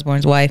 Ozzy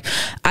Osbourne's wife.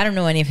 I don't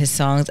know any of his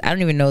songs. I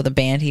don't even know the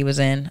band he was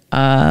in.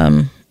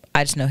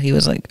 I just know he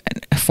was a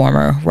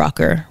former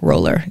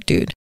roller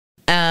dude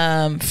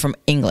from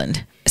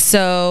England.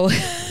 So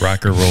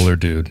rocker roller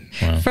dude.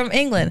 Wow. From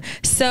England.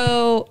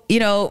 So,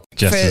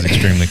 Jess is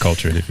extremely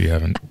cultured if you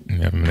haven't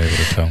been able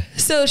to tell.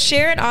 So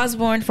Sharon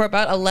Osbourne, for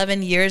about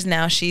 11 years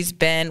now, she's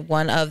been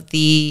one of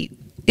the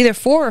either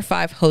 4 or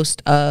 5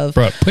 hosts of...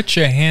 Bro, put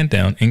your hand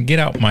down and get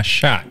out my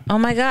shot. Oh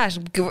my gosh.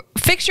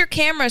 Fix your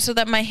camera so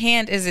that my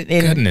hand isn't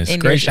in Goodness in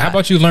gracious. your shot. How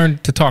about you learn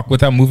to talk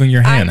without moving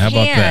your hand? How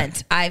about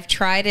that? I've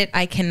tried it.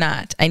 I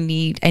cannot. I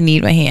need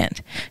my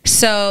hand.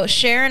 So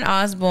Sharon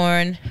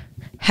Osbourne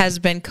has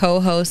been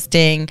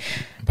co-hosting...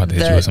 I'm about to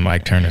hit you with some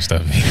Ike Turner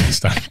stuff.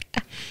 Stop.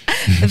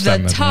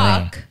 The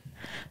Talk,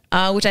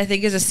 which I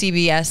think is the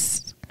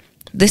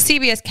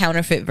CBS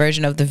counterfeit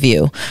version of The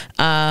View.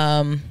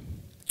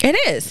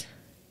 It is.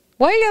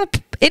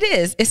 It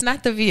is. It's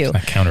not The View. It's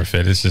not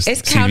counterfeit. It's just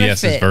CBS's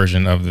counterfeit.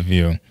 version of The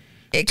View.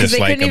 Just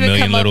like A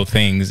Million Little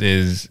Things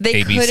is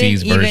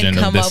ABC's version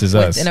of This Is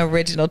Us. An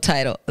original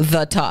title,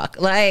 The Talk.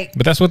 But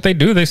that's what they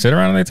do. They sit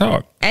around and they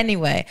talk.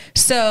 Anyway,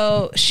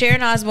 so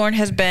Sharon Osbourne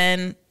has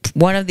been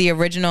one of the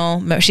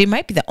original. She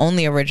might be the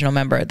only original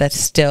member that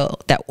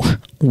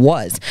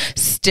was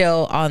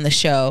still on the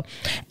show,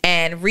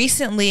 and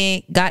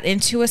recently got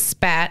into a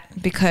spat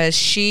because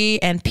she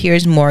and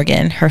Piers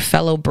Morgan, her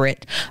fellow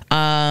Brit,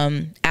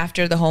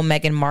 after the whole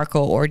Meghan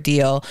Markle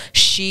ordeal,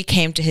 she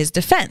came to his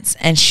defense,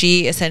 and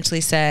she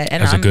essentially said,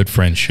 as a good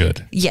friend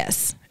should.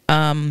 Yes.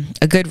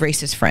 A good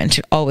racist friend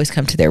should always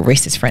come to their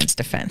racist friend's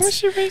defense.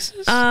 What's your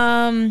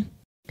racist?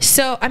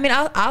 So I mean,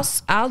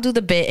 I'll do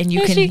the bit, and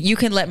you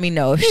can let me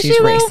know if she's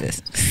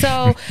racist.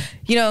 So,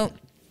 you know,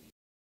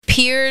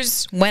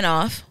 Piers went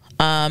off,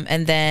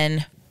 and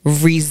then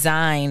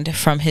resigned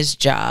from his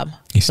job.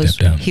 He stepped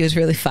down. He was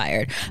really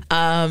fired,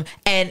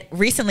 and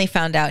recently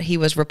found out he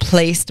was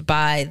replaced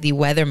by the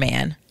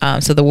weatherman.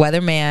 So the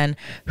weatherman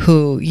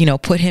who, you know,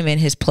 put him in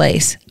his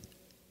place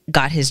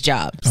got his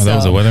job. Oh, so, that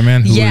was a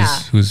weatherman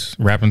who was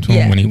rapping to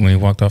him when he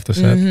walked off the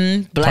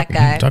set. Black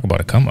guy. Talk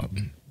about a come up.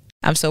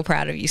 I'm so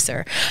proud of you,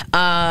 sir.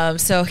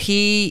 So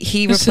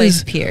he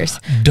replaced Piers.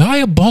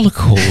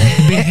 Diabolical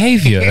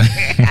behavior.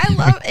 I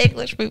love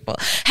English people.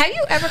 Have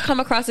you ever come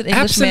across an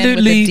Englishman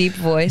with a deep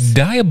voice?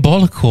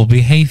 Diabolical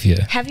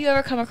behavior. Have you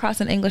ever come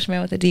across an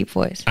Englishman with a deep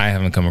voice? I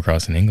haven't come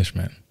across an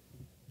Englishman.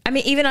 I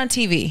mean, even on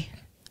TV.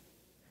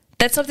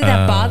 That's something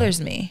that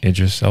bothers me.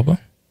 Idris Elba?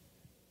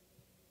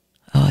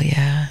 Oh,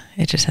 yeah.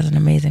 It just has an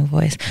amazing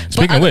voice.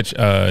 Speaking of which,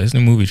 his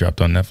new movie dropped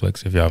on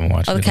Netflix if you haven't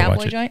watched it. Oh, the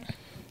Cowboy joint?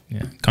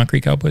 Yeah,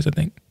 Concrete Cowboys, I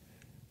think.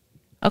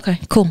 Okay,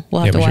 cool.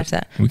 We'll have to watch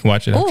that. We can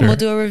watch it after. Oh, we'll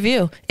do a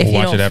review. We'll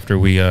watch it after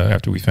we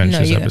finish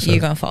this episode. You're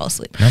gonna fall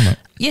asleep. No, I'm not.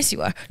 Yes,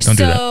 you are. Don't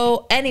do that.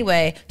 So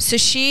anyway, so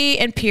she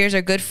and Piers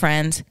are good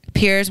friends.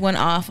 Piers went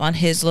off on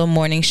his little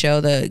morning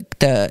show,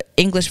 the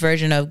English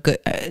version of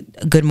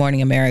Good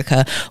Morning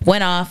America.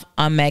 Went off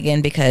on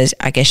Meghan because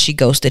I guess she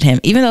ghosted him,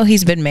 even though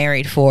he's been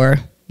married for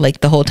like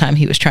the whole time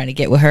he was trying to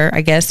get with her, I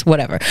guess,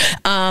 whatever.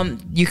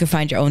 You can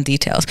find your own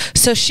details.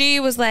 So she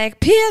was like,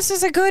 P.S.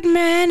 is a good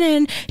man,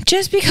 and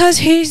just because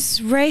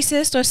he's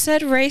racist or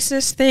said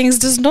racist things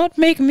does not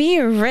make me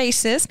a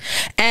racist.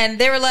 And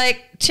they were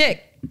like,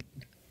 chick,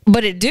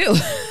 but it do.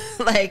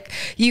 Like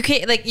you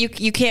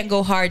can't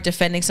go hard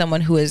defending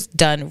someone who has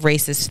done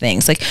racist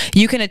things. Like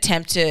you can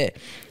attempt to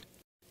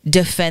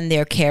defend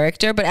their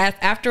character, but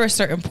after a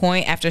certain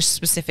point, after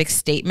specific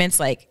statements,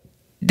 like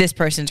this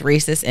person's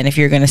racist, and if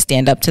you're going to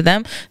stand up to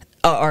them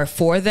or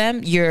for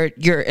them, you're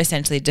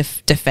essentially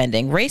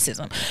defending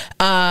racism.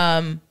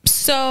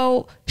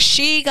 So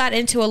she got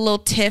into a little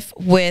tiff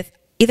with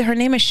either her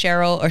name is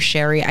Cheryl or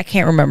Sherry, I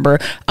can't remember,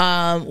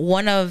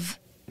 one of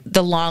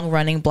the long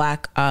running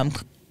black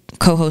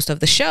co-host of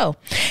the show,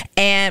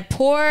 and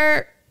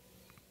poor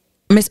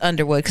Miss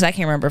Underwood, because I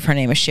can't remember if her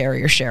name is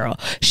Sherry or Cheryl,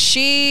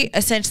 she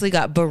essentially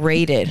got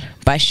berated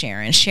by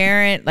Sharon.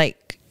 Sharon, like,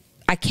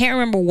 I can't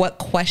remember what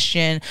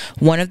question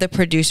one of the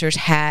producers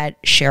had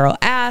Cheryl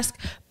ask,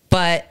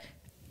 but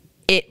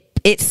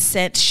it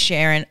sent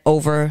Sharon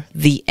over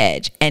the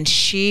edge, and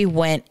she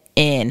went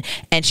in,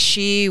 and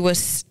she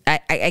was,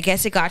 I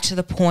guess it got to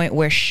the point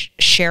where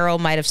Cheryl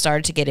might have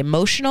started to get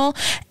emotional,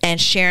 and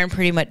Sharon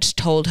pretty much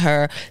told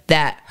her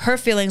that her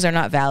feelings are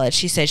not valid.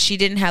 She said she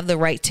didn't have the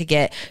right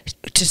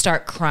to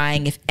start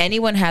crying. If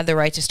anyone had the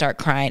right to start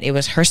crying, it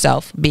was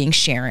herself, being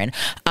Sharon,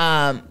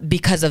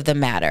 because of the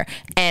matter.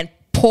 And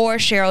poor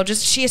Cheryl,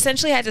 she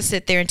essentially had to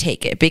sit there and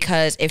take it,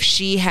 because if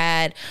she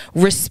had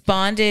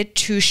responded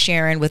to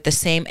Sharon with the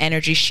same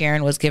energy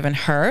Sharon was giving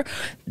her,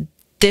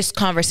 this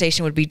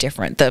conversation would be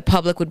different. The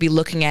public would be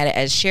looking at it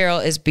as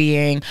Cheryl is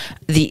being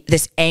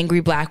this angry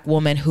black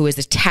woman who is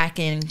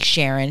attacking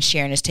Sharon.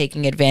 Sharon is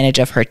taking advantage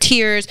of her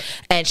tears,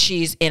 and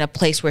she's in a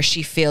place where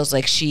she feels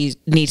like she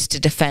needs to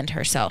defend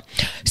herself.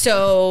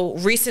 So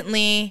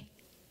recently,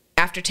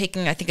 after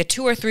taking, I think, a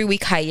 2 or 3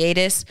 week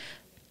hiatus,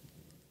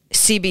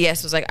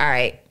 CBS was like, all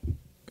right,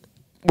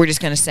 we're just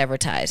going to sever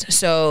ties.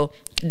 So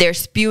they're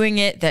spewing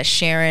it that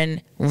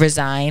Sharon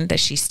resigned, that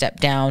she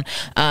stepped down.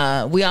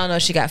 We all know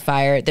she got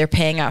fired. They're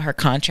paying out her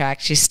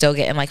contract. She's still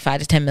getting like $5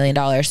 to $10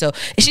 million. So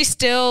she's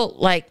still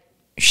like,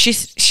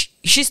 she's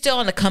still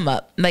on the come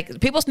up.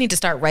 Like, people need to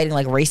start writing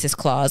like racist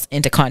clause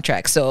into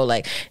contracts. So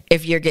like,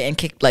 if you're getting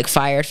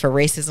fired for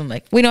racism,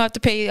 like, we don't have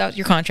to pay out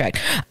your contract,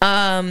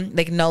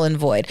 like null and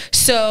void.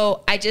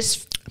 So I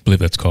believe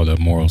that's called a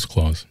morals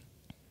clause.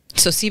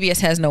 So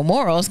CBS has no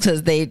morals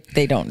because they're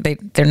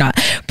not.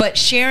 But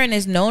Sharon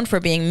is known for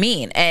being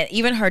mean, and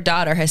even her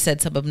daughter has said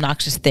some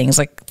obnoxious things.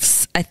 Like,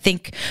 I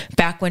think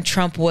back when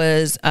Trump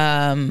was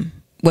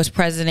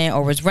president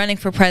or was running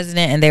for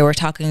president, and they were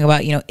talking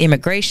about, you know,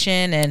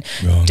 immigration and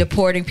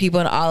deporting people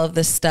and all of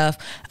this stuff.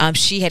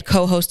 She had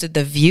co-hosted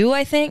The View,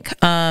 I think.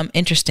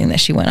 Interesting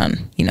that she went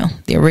on, you know,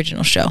 the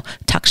original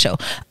talk show.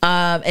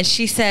 And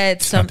she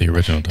said not the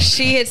original talk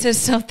she had said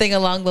something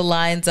along the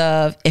lines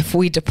of, if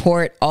we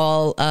deport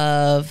all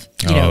of,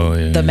 you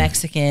know, the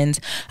Mexicans,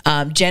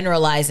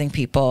 generalizing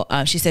people,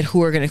 she said,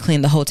 who are going to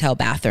clean the hotel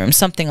bathroom?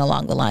 Something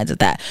along the lines of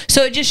that.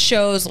 So it just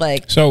shows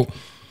like. So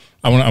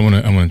I want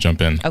to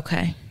jump in.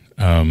 Okay.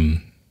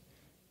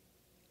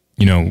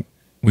 You know,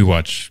 we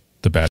watch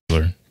The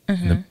Bachelor.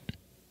 Mm-hmm. That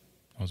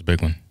was a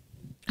big one.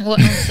 Well,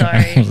 I'm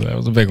sorry. that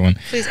was a big one.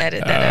 Please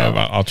edit that out.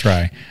 I'll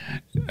try.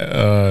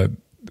 Can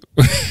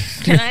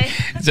I?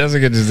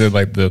 Jessica just did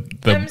like the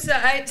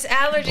it's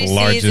allergy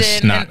largest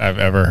season, snot I've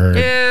ever heard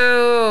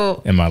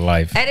in my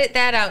life. Edit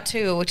that out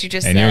too. What you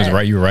just said.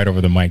 And you were right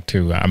over the mic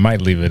too. I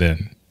might leave it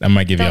in. I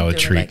might give y'all a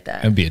treat. Like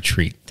that. It'd be a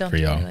treat for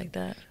y'all. Don't do it like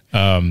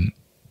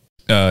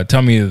that.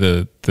 Tell me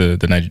the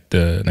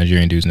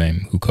Nigerian dude's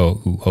name who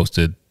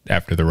hosted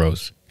after the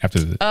rose?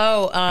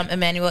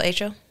 Emmanuel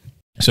Acho.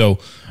 So,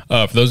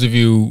 for those of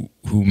you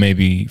who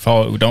maybe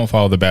don't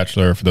follow The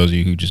Bachelor, for those of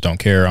you who just don't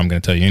care, I'm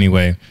going to tell you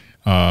anyway.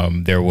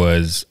 There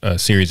was a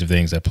series of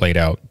things that played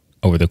out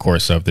over the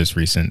course of this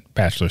recent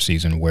Bachelor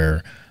season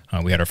where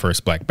we had our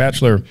first Black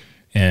Bachelor,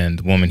 and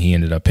the woman he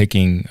ended up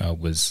picking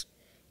was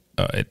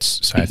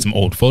had some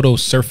old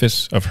photos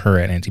surface of her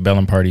at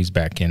antebellum parties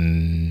back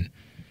in,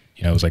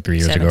 it was like 3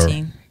 years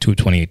 17. ago,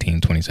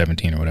 2018,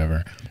 2017 or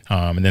whatever.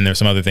 And then there's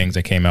some other things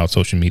that came out,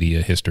 social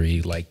media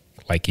history, like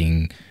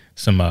liking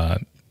some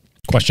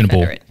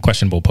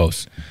questionable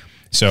posts.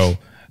 So,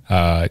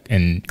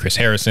 and Chris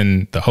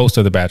Harrison, the host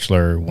of The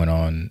Bachelor, went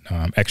on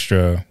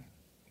Extra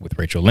with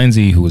Rachel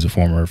Lindsay, who was a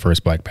former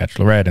first Black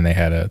Bachelorette, and they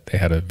had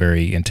a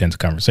very intense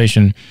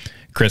conversation.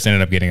 Chris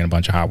ended up getting in a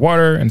bunch of hot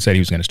water and said he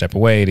was going to step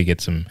away to get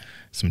some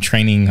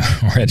training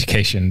or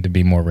education to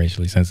be more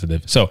racially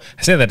sensitive. So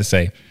I say that to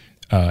say,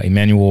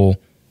 Emmanuel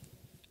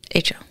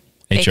Acho,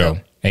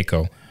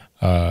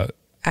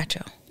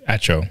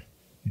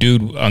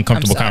 dude,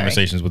 uncomfortable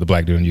conversations with a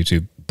black dude on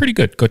YouTube. Pretty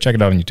good. Go check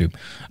it out on YouTube.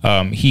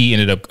 He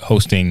ended up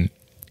hosting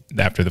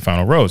after the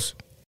final rose.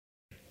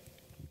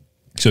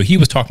 So he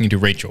was talking to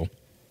Rachel,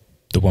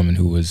 the woman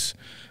who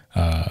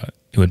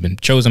had been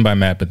chosen by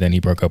Matt, but then he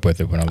broke up with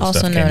her when all this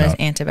stuff came out. Also known as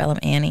Antebellum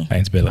Annie.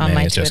 Antebellum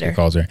Annie, as Jessica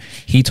calls her.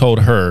 He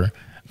told her,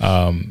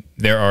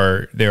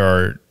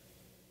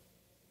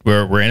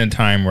 we're in a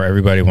time where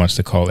everybody wants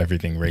to call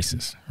everything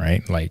racist,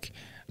 right? Like,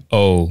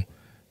 oh,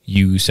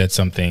 you said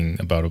something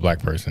about a black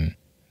person,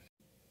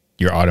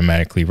 you're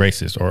automatically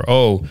racist. Or,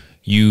 oh,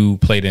 you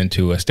played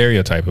into a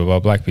stereotype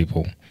about black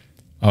people,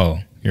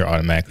 oh, you're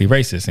automatically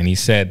racist. And he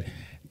said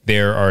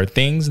there are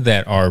things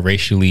that are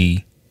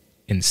racially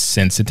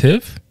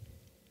insensitive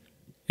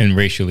and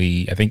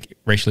racially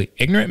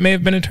ignorant may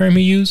have been a term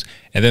he used.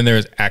 And then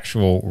there's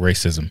actual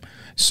racism.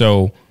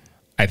 So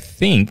I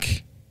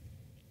think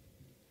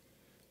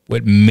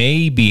what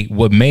may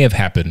have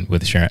happened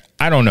with Sharon,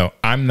 I don't know.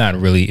 I'm not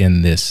really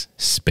in this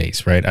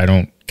space, right? I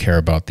don't care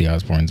about the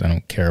Osbournes. I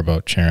don't care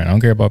about Sharon. I don't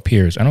care about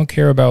Piers. I don't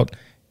care about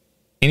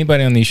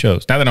anybody on these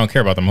shows. Not that I don't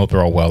care about them. I hope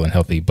they're all well and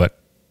healthy, but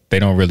they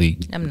don't really.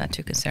 I'm not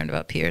too concerned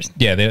about Piers.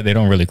 Yeah, they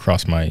don't really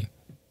cross my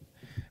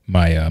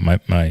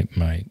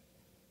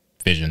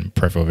vision,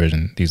 peripheral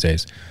vision these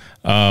days.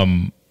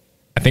 I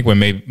think what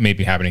may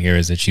be happening here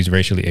is that she's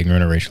racially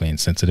ignorant or racially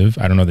insensitive.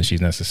 I don't know that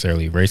she's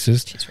necessarily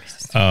racist. She's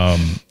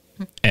racist.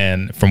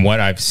 And from what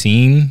I've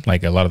seen,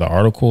 like a lot of the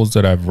articles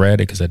that I've read,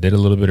 because I did a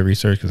little bit of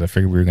research because I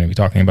figured we were going to be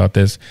talking about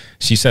this,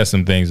 she says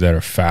some things that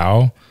are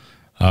foul,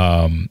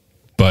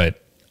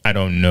 but I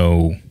don't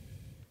know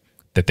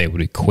that they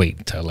would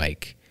equate to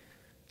like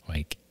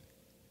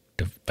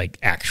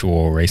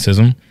actual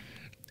racism.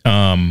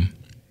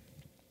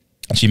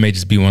 She may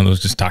just be one of those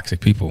just toxic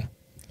people.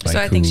 So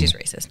I think she's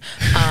racist.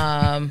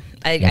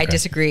 I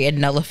disagree and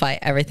nullify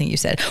everything you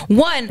said.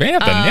 One, you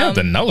have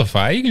to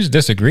nullify. You can just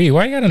disagree.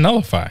 Why you got to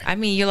nullify? I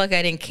mean, you're like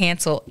I didn't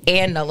cancel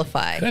and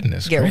nullify.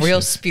 Goodness gracious. Get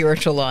real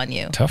spiritual on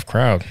you. Tough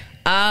crowd.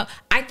 I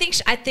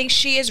think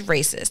she is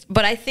racist,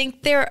 but I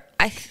think the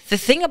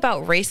thing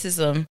about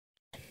racism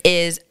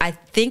is I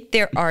think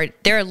there are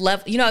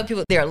levels. You know how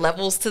people, there are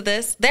levels to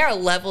this. There are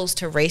levels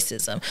to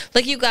racism.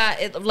 Like you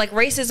got like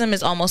racism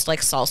is almost like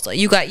salsa.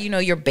 You got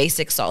your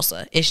basic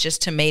salsa. It's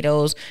just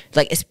tomatoes,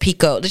 like it's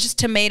pico. It's just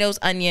tomatoes,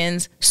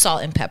 onions,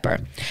 salt, and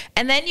pepper.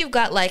 And then you've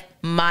got like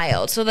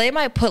mild. So they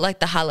might put like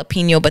the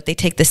jalapeno, but they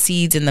take the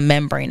seeds and the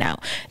membrane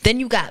out. Then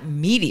you got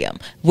medium,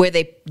 where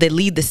they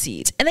leave the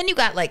seeds. And then you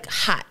got like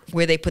hot,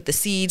 where they put the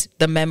seeds,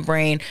 the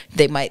membrane.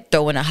 They might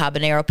throw in a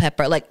habanero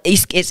pepper. Like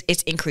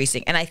it's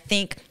increasing. And I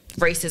think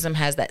racism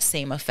has that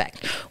same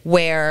effect,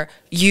 where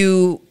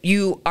you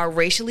are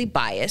racially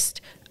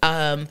biased,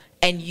 and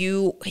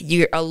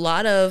a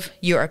lot of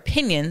your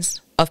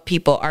opinions of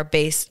people are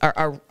racially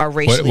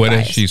biased. What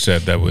if she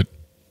said that would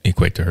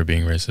equate to her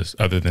being racist,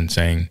 other than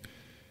saying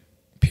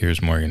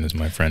Piers Morgan is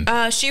my friend?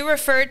 She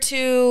referred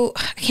to,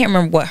 I can't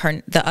remember what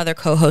the other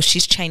co-host,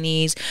 she's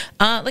Chinese,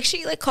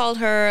 she called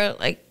her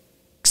like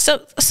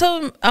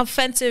some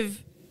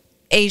offensive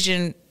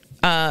Asian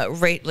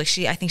race.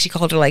 I think she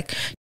called her like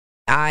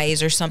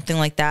eyes or something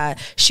like that.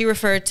 She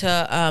referred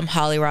to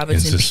Holly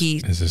Robinson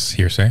Peete. Is this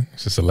hearsay?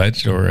 Is this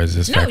alleged, or is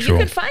this factual? No, you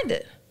can find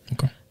it.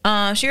 Okay.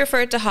 She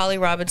referred to Holly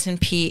Robinson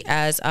Peete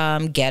as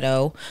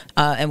ghetto,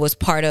 and was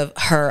part of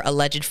her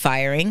alleged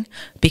firing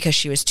because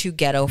she was too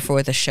ghetto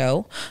for the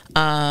show.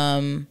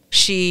 There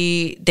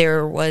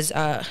was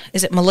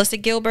is it Melissa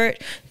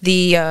Gilbert,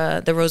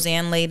 the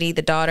Roseanne lady,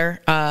 the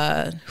daughter,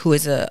 who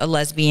is a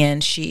lesbian.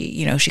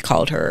 She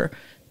called her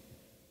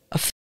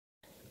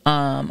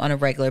on a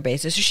regular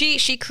basis. So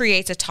she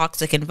creates a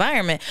toxic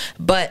environment,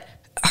 but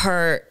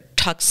her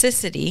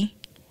toxicity,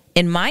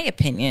 in my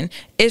opinion,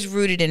 is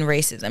rooted in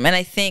racism. And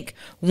I think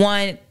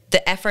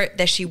the effort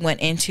that she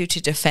went into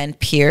to defend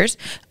Piers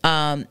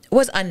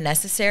was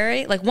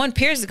unnecessary. Like, one,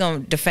 Piers is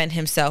going to defend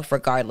himself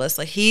regardless.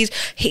 Like, he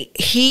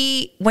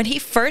when he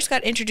first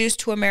got introduced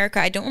to America,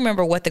 I don't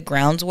remember what the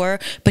grounds were,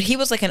 but he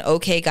was like an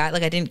okay guy.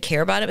 Like, I didn't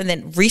care about him. And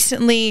then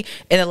recently,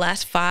 in the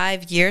last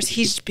 5 years,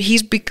 he's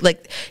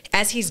like,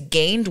 as he's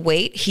gained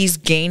weight, he's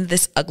gained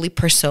this ugly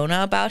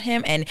persona about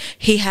him, and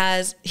he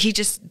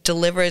just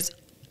delivers.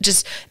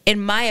 Just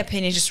in my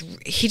opinion,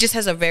 he just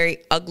has a very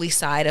ugly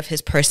side of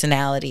his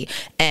personality,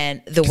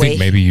 and the way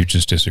maybe you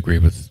just disagree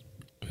with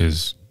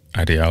his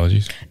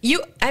ideologies.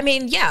 I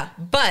mean, yeah,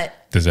 but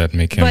does that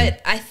make him?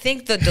 But I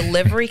think the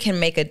delivery can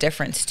make a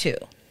difference too.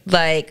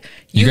 Like,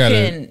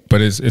 but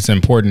it's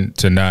important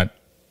to not.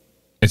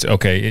 It's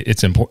okay.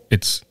 It's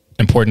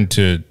important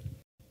to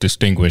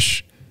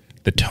distinguish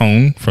the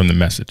tone from the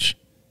message,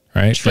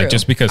 right? True. Like,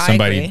 just because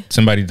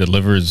somebody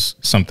delivers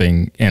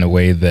something in a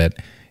way that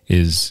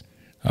is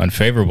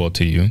unfavorable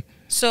to you,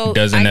 so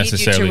doesn't I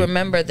necessarily need you to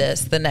remember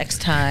this the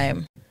next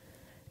time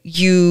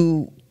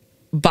you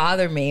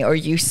bother me or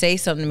you say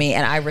something to me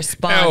and I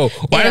respond. No,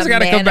 why does it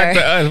gotta come back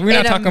to us? We're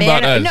not talking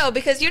about us. No,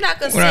 because you're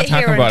not gonna sit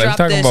here and drop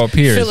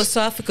this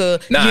philosophical.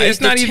 No, it's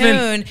not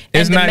even.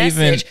 It's not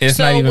even. It's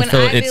not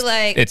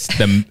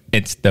even.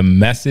 It's the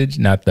message,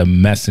 not the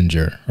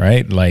messenger,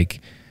 right?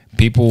 Like,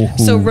 people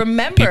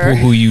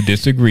who you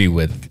disagree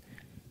with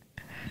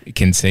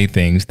can say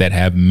things that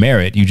have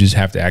merit. You just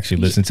have to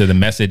actually listen to the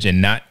message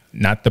and not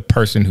the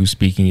person who's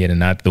speaking it and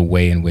not the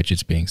way in which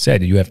it's being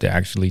said. You have to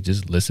actually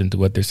just listen to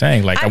what they're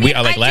saying. Like,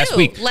 last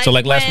week.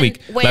 Last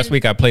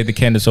week I played the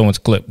Candace Owens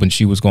clip when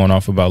she was going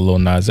off about Lil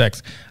Nas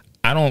X.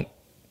 I don't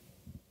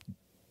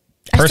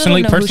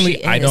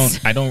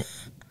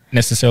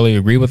necessarily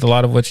agree with a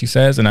lot of what she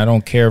says, and I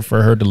don't care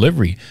for her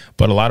delivery,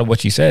 but a lot of what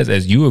she says,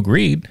 as you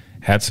agreed,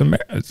 had some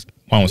merit.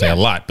 I won't say a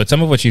lot, but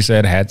some of what she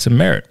said had some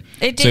merit.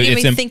 It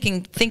did give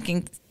me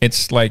thinking.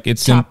 It's like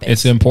it's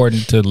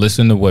important to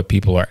listen to what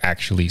people are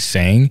actually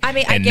saying. I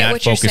mean, and I get not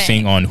what you're focusing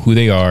saying. on who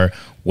they are,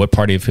 what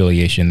party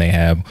affiliation they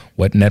have,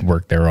 what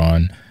network they're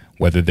on,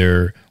 whether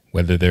they're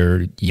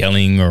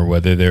yelling or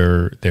whether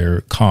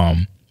they're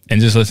calm,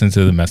 and just listen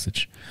to the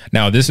message.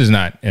 Now, this is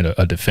not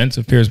a defense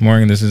of Piers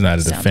Morgan. This is not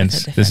a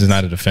defense. This is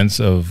not a defense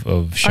of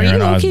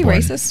Sharon Osbourne. Are you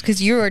racist?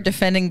 Because you are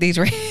defending these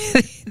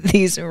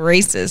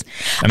races.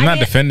 I'm not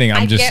defending.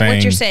 I'm just saying. I get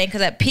what you're saying,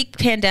 because at peak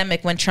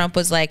pandemic, when Trump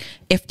was like,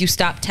 if you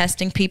stop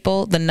testing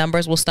people, the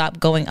numbers will stop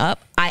going up.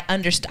 I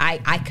understood.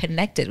 I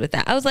connected with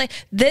that. I was like,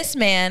 this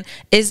man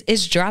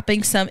is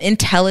dropping some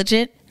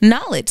intelligent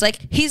knowledge. Like,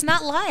 he's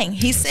not lying.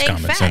 He's saying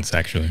common facts. sense,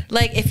 actually.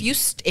 Like,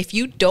 if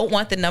you don't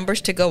want the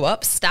numbers to go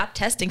up, stop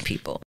testing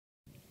people.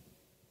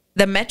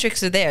 The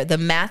metrics are there. The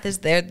math is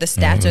there. The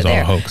stats are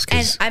there. It was all a hoax,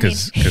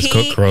 because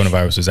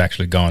coronavirus was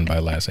actually gone by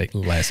last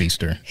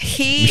Easter.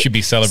 We should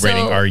be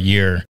celebrating our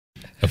year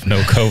of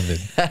no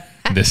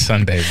COVID this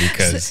Sunday,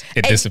 because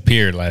it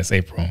disappeared last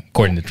April,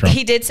 according to Trump.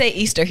 He did say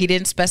Easter. He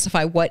didn't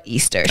specify what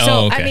Easter.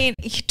 So, okay. I mean,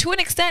 to an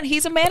extent,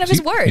 he's a man of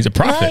his word. He's a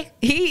prophet. Like,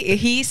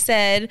 he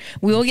said,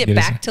 we will get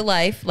back to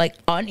life, like,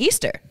 on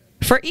Easter,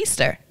 for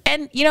Easter.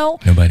 And,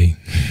 nobody...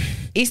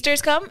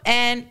 Easter's come,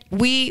 and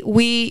we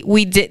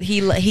did.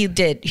 He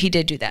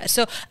did do that.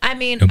 So, I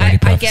mean, nobody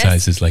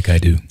prophesizes like I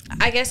do.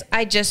 I guess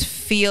I just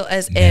feel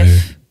as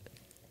if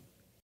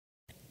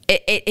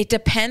it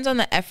depends on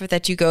the effort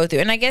that you go through,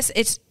 and I guess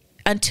it's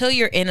until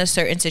you're in a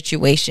certain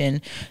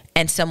situation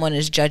and someone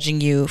is judging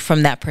you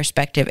from that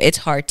perspective, it's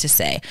hard to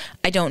say.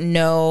 I don't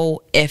know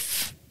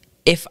if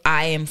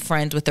I am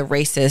friends with a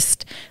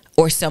racist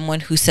or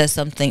someone who says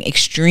something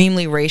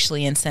extremely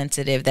racially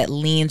insensitive that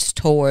leans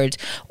towards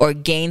or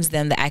gains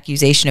them the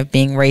accusation of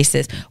being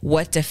racist,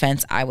 what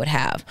defense I would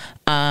have.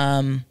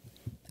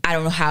 I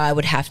don't know how I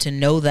would have to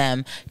know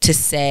them to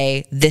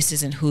say this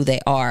isn't who they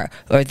are,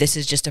 or this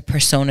is just a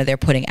persona they're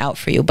putting out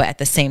for you. But at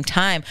the same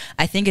time,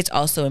 I think it's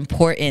also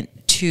important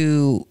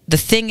the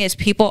thing is,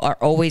 people are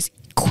always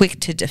quick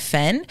to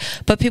defend,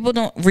 but people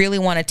don't really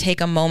want to take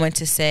a moment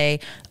to say,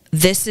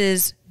 this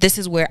is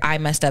where I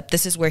messed up.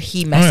 This is where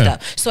he messed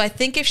up. So I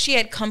think if she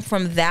had come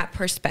from that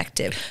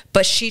perspective,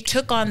 but she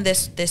took on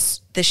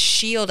this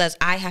shield as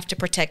I have to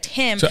protect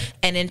him,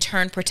 and in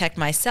turn protect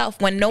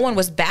myself, when no one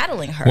was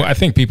battling her. Well, I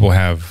think people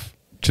have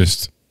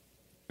just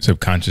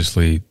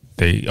subconsciously,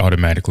 they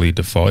automatically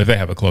default, if they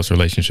have a close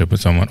relationship with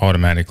someone,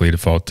 automatically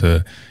default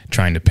to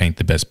trying to paint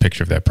the best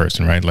picture of that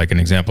person, right? Like, an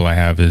example I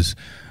have is,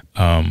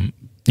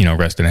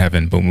 rest in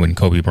heaven, but when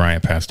Kobe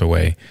Bryant passed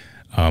away,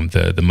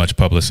 the much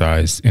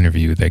publicized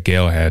interview that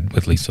Gail had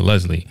with Lisa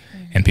Leslie,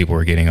 and people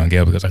were getting on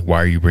Gail because, like, why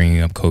are you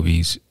bringing up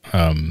Kobe's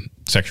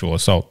sexual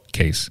assault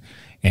case?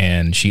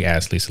 And she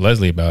asked Lisa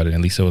Leslie about it,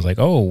 and Lisa was like,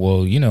 "Oh,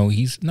 well, he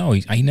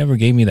never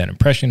gave me that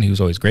impression. He was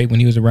always great when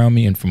he was around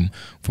me, and from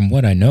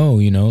what I know,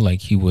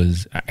 like, he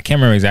was." I can't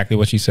remember exactly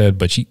what she said,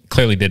 but she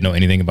clearly didn't know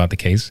anything about the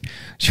case.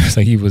 She was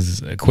like, he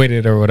was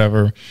acquitted or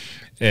whatever,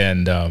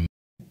 and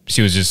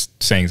she was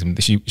just saying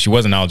something. She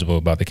wasn't knowledgeable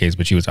about the case,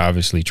 but she was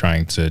obviously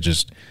trying to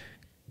just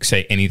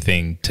say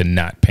anything to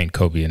not paint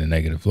Kobe in a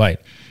negative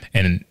light.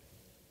 And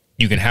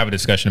you can have a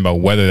discussion about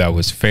whether that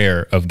was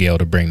fair of Gail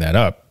to bring that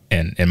up.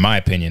 And in my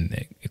opinion,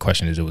 the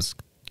question is it was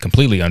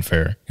completely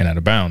unfair and out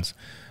of bounds.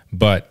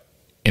 But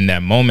in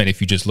that moment,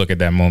 if you just look at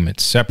that moment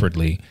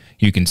separately,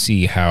 you can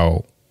see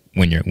how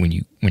when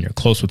you're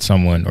close with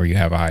someone or you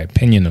have a high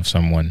opinion of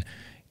someone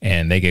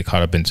and they get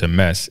caught up into a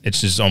mess,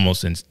 it's just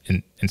almost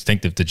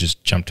instinctive to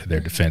just jump to their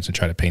defense and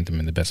try to paint them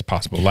in the best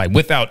possible light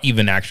without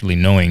even actually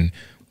knowing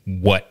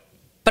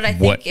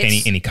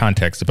any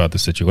context about the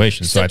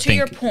situation. So I think,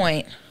 your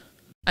point,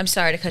 I'm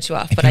sorry to cut you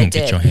off, but I did.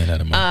 Get your hand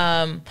out of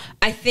mine.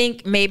 I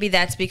think maybe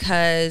that's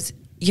because,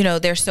 you know,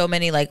 there's so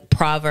many like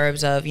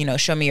proverbs of, you know,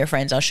 show me your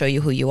friends, I'll show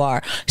you who you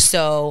are.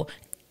 So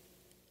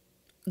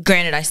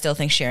granted, I still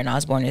think Sharon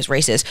Osbourne is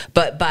racist,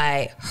 but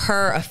by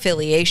her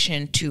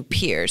affiliation to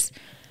Piers,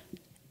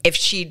 if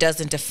she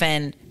doesn't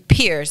defend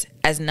Piers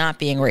as not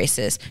being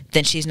racist,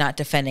 then she's not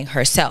defending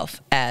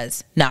herself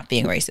as not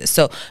being racist.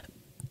 So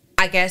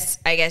I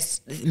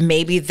guess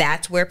maybe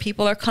that's where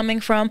people are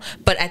coming from.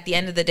 But at the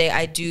end of the day,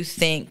 I do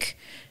think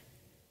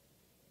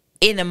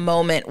in a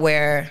moment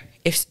where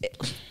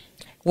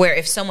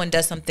if someone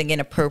does something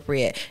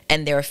inappropriate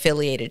and they're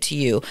affiliated to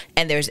you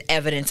and there's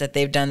evidence that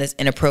they've done this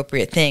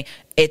inappropriate thing,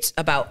 it's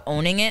about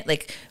owning it.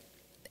 Like,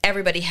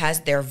 everybody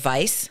has their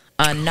vice,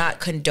 not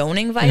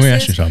condoning vices. Let me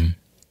ask you something.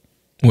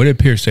 What did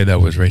Piers say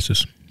that was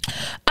racist?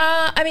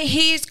 I mean,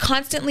 he's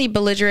constantly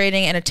belligerent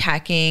and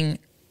attacking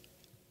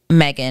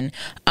Megan.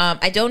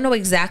 I don't know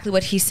exactly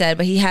what he said,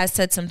 but he has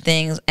said some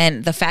things.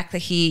 And the fact that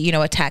he, you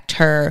know, attacked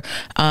her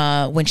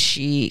when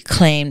she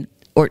claimed,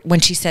 or when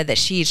she said that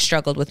she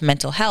struggled with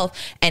mental health,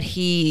 and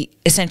he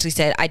essentially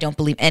said, I don't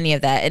believe any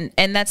of that.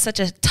 And that's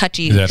such a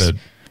touchy.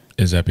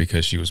 Is that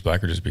because she was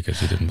black or just because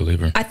he didn't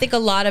believe her? I think a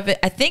lot of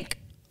it,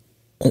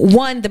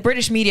 one, the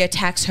British media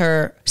attacks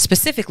her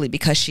specifically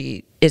because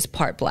she is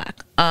part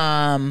black,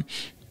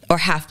 or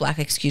half black,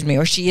 excuse me,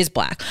 or she is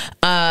black.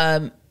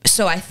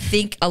 So I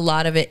think a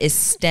lot of it is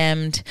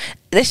stemmed.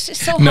 It's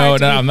just so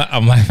hard. No,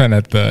 I'm laughing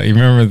at you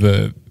remember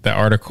the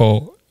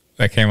article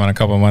that came on a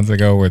couple of months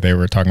ago where they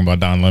were talking about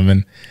Don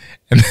Lemon,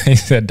 and they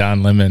said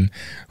Don Lemon,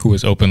 who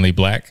was openly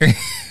black.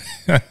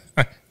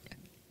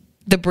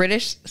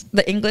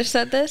 The English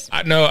said this?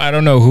 I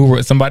don't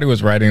know somebody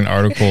was writing an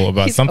article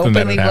about something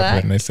that had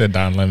happened. And they said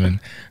Don Lemon,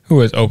 who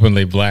is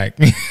openly black.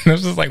 And I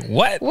was just like,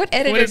 what? What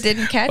editor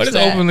didn't catch that? What is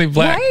openly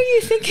black? Why are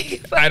you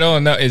thinking about I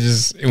don't know. It's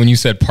just, when you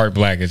said part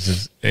black,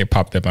 it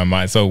popped up in my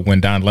mind. So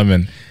when Don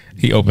Lemon,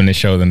 he opened the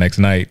show the next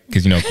night,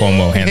 because, you know,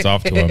 Cuomo hands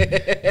off to him.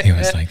 He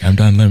was like, I'm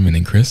Don Lemon,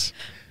 and Chris,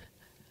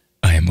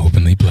 I am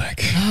openly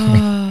black.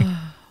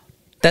 Oh,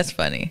 that's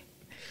funny.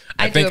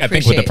 I think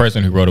what the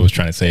person who wrote it was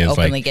trying to say is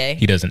openly like gay.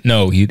 He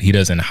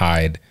doesn't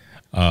hide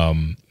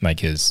like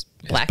his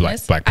black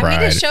pride, I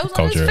mean, it shows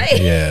culture. On his face.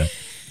 Yeah.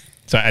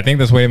 So I think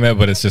that's what he meant,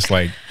 but it's just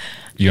like,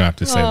 you don't have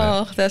to say that.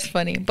 Oh, that's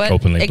funny. But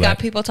openly it black.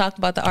 got people talking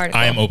about the article.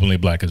 I am openly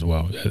black as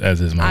well,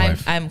 as is my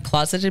wife. I'm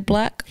closeted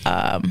black.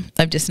 I'm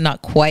just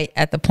not quite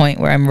at the point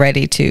where I'm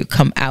ready to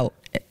come out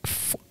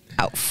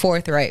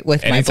forthright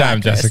with my blackness.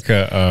 Anytime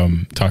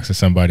Jessica talks to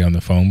somebody on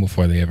the phone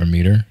before they ever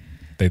meet her,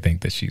 they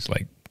think that she's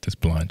like this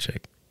blonde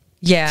chick.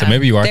 Yeah. So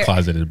maybe you are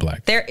closeted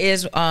black.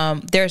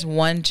 There's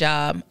one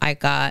job I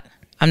got.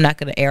 I'm not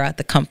going to air out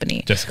the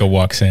company. Jessica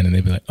walks in and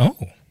they'd be like, oh.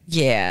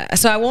 Yeah.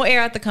 So I won't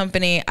air out the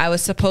company. I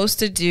was supposed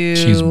to do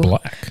She's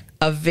black.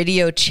 A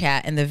video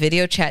chat, and the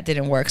video chat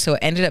didn't work. So it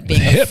ended up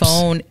being a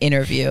phone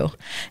interview.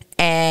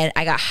 And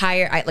I got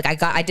hired.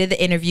 I did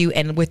the interview,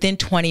 and within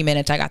 20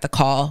 minutes I got the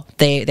call.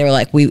 They were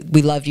like, we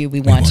love you.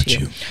 We want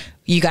you.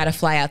 You got to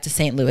fly out to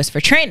St. Louis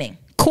for training.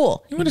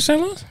 Cool. You went to St.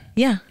 Louis?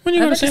 Yeah. When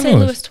you I go to went St.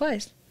 Louis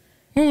twice.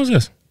 When was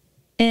this?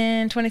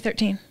 In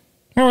 2013.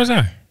 Where was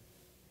I?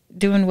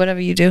 Doing whatever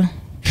you do.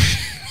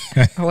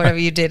 Or whatever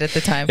you did at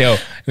the time. Yo,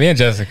 me and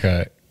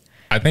Jessica,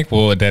 I think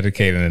we'll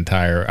dedicate an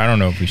entire, I don't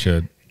know if we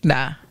should.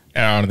 Nah.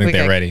 I don't think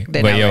they're ready.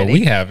 But yo,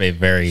 we have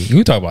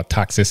we talk about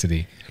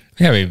toxicity.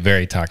 We have a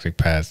very toxic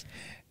past.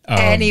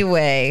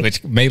 Anyway.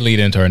 Which may lead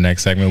into our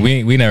next segment.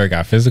 We never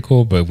got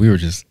physical, but we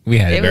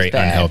had a very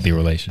unhealthy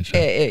relationship.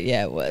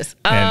 Yeah, it was.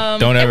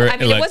 And don't ever. I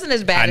mean, it wasn't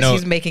as bad as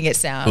he's making it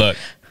sound. Look.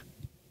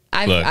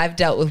 I've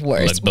dealt with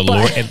worse. Look,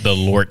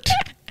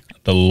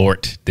 the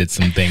Lord did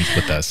some things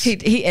with us.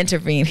 He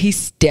intervened. He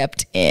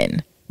stepped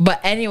in. But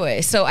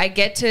anyway, so I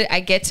get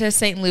to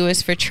St.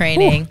 Louis for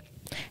training.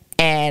 Ooh.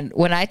 And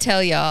when I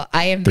tell y'all,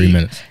 I am 3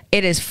 minutes.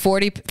 It is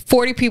 40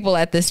 people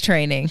at this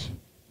training.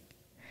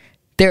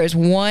 There is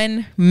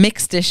one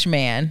mixed-ish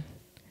man.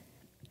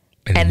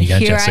 And here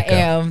Jessica. I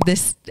am.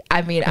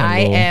 I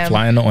am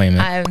flying the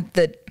ointment. I'm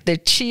the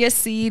chia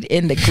seed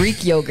in the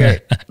Greek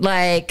yogurt.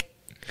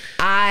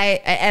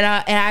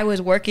 I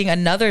was working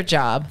another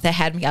job that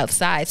had me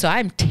outside, so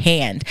I'm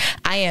tanned.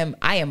 I am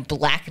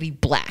blackety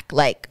black,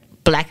 like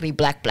blackety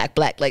black.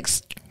 Like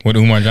what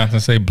did Umar Johnson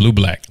say? Blue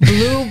black,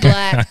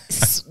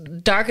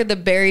 darker the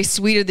berry,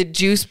 sweeter the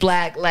juice.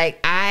 Black, like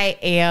I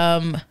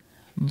am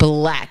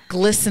black,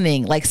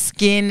 glistening, like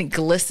skin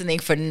glistening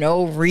for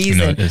no reason.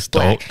 You know, it's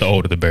the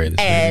older the berry, the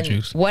sweeter the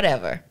juice.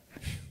 Whatever.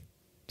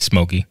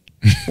 Smoky.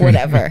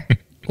 Whatever.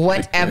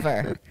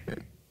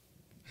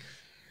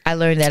 I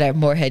learned that at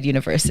Morehead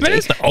University. Man,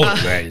 it's the older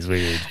berry is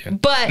weird.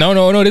 But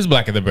no, it is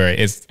blacker the berry.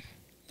 It's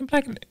the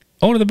black.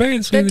 Older the berry,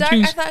 the sweeter the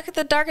juice. I thought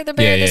the darker the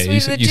berry, the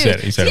sweeter the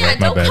juice. You said it right.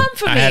 Don't come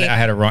for me. I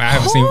had it wrong. I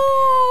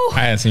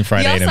hadn't seen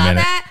Friday Y'all in a saw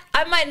minute. That?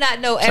 I might not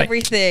know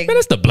everything. Man,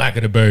 it's the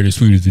blacker the berry, the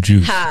sweeter the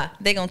juice. Ha!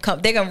 They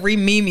gonna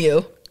re-meme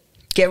you.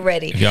 Get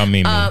ready. If y'all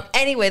meme me.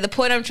 Anyway, the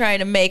point I'm trying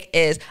to make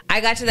is I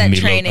got to that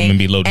training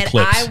and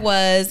clips. I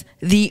was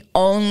the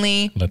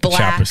only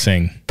black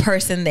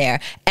person there,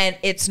 and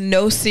it's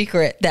no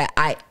secret that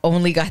I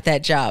only got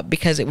that job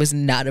because it was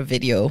not a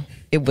video.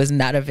 It was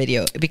not a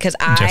video because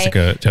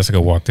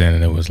Jessica walked in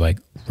and it was like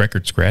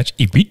record scratch.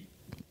 Beep.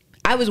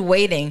 I was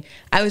waiting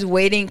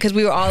because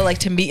we were all like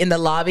to meet in the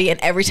lobby, and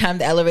every time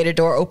the elevator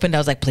door opened, I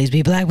was like, "Please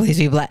be black, please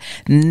be black."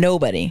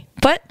 Nobody,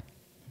 but.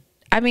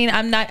 I mean,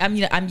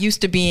 I'm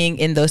used to being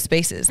in those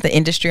spaces. The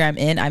industry I'm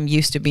in, I'm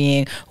used to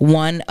being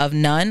one of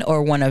none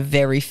or one of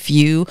very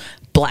few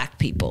black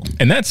people.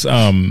 And that's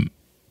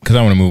because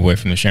I want to move away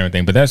from the Sharon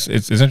thing, but it's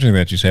interesting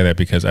that you say that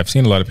because I've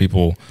seen a lot of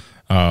people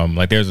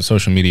like there's a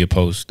social media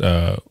post.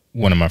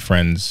 One of my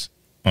friends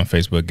on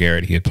Facebook,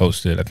 Garrett, he had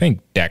posted. I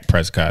think Dak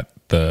Prescott,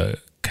 the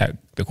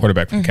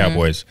quarterback for the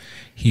Cowboys,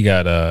 he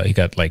got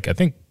like I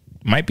think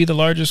might be the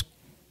largest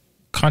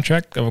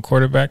contract of a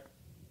quarterback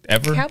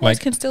ever. Cowboys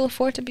can still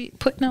afford to be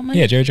putting out money.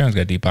 Yeah, Jerry Jones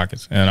got deep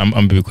pockets, and I'm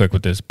gonna be quick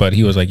with this, but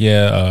he was like,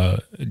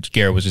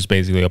 Garrett was just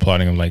basically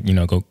applauding him, like,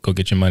 go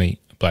get your money,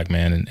 black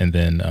man, and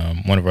then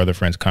one of our other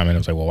friends commented,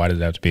 was like, well, why does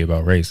it have to be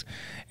about race?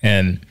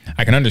 And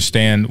I can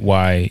understand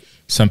why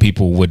some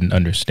people wouldn't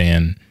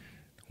understand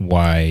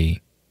why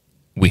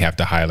we have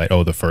to highlight,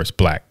 the first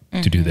black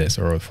to do this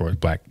or the first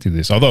black to do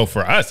this. Although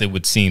for us, it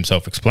would seem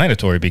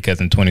self-explanatory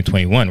because in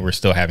 2021 we're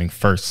still having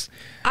firsts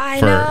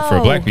for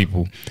black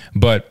people,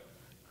 but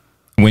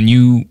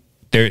when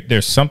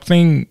there's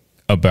something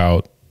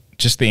about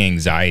just the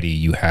anxiety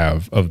you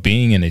have of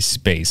being in a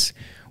space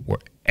where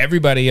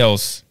everybody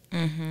else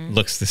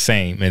looks the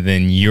same and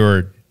then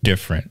you're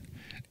different,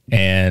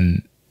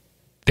 and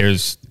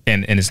there's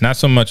and it's not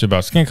so much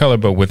about skin color,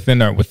 but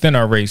within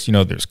our race,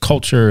 there's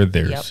culture,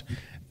 there's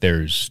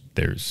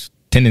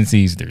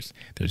tendencies,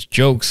 there's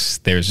jokes,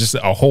 there's just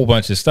a whole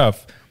bunch of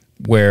stuff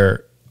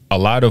where a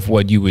lot of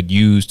what you would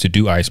use to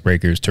do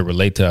icebreakers to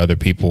relate to other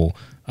people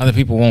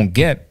won't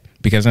get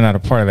because they're not a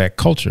part of that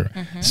culture.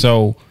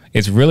 So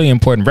it's really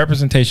important.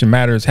 Representation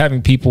matters.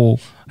 Having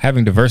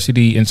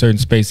diversity in certain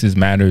spaces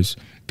matters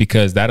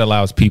because that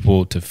allows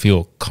people to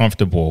feel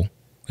comfortable,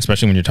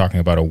 especially when you're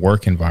talking about a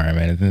work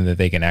environment, and then that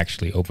they can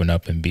actually open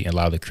up and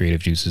allow the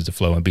creative juices to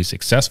flow and be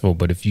successful.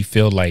 But if you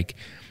feel like,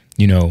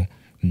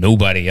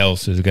 nobody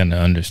else is going to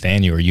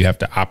understand you, or you have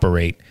to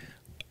operate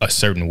a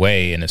certain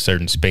way in a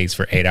certain space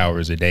for 8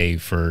 hours a day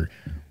for,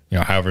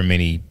 however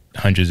many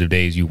hundreds of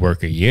days you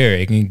work a year,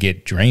 it can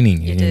get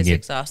draining. It can get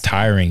exhausting.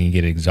 Tiring and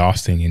get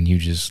exhausting, and you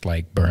just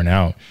like burn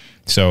out.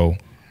 So,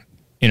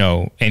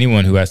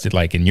 anyone who has to,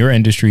 like, in your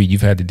industry,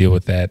 you've had to deal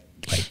with that,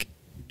 like,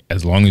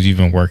 as long as you've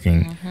been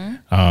working.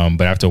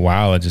 But after a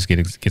while, it just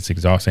gets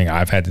exhausting.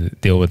 I've had to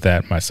deal with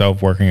that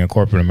myself working in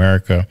corporate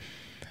America.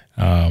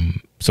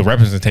 So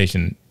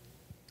representation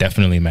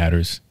definitely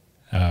matters.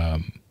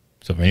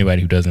 So for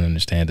anybody who doesn't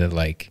understand it,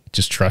 like,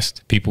 just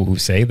trust people who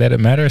say that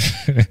it matters.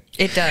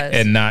 It does.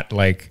 And not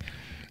like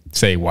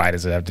say, why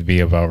does it have to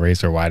be about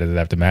race or why does it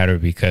have to matter?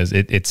 Because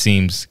it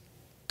seems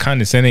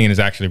condescending and is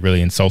actually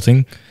really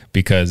insulting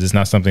because it's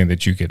not something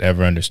that you could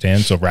ever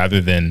understand. So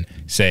rather than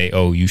say,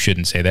 oh, you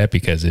shouldn't say that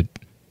because it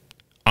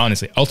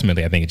honestly,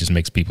 ultimately, I think it just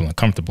makes people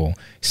uncomfortable.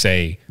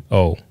 Say,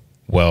 oh,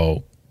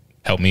 well,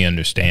 help me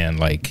understand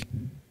like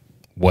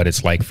what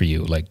it's like for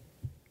you. Like,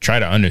 try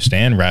to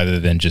understand rather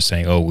than just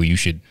saying, oh, well, you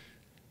should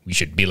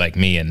be like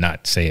me, and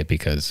not say it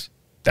because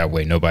that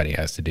way nobody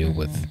has to deal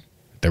with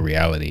the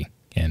reality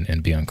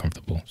and be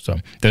uncomfortable. So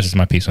that's just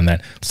my piece on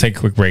that. Let's take a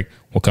quick break.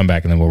 We'll come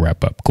back and then we'll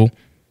wrap up. Cool.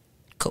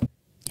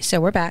 So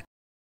we're back.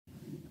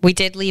 We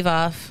did leave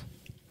off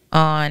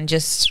on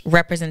just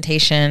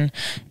representation,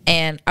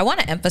 and I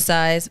want to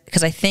emphasize,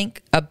 because I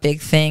think a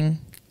big thing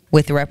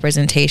with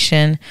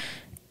representation,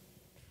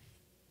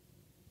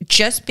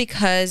 just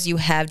because you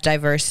have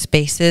diverse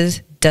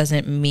spaces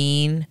doesn't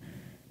mean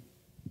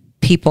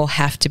people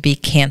have to be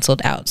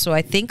canceled out. So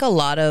I think a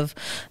lot of,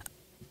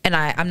 and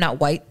I'm not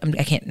white,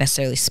 I can't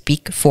necessarily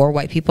speak for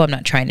white people, I'm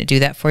not trying to do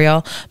that for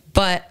y'all,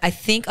 but I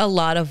think a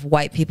lot of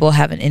white people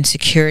have an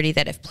insecurity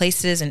that if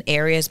places and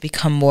areas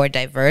become more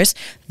diverse,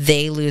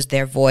 they lose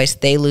their voice,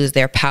 they lose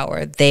their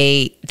power,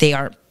 they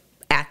aren't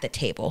at the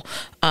table.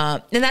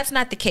 And that's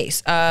not the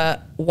case.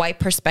 White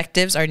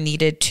perspectives are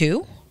needed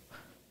too.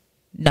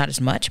 Not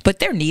as much, but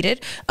they're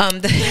needed.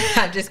 I'm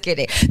just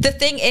kidding. The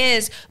thing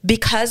is,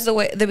 because of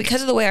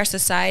the way our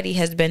society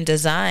has been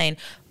designed,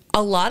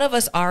 a lot of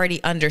us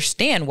already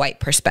understand white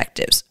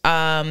perspectives,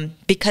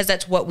 because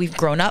that's what we've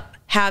grown up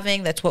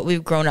having. That's what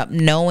we've grown up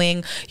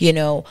knowing.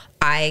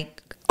 I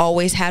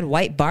always had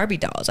white Barbie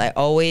dolls. I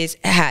always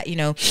had,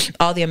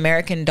 all the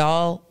American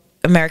Doll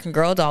American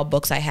Girl doll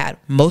books I had,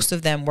 most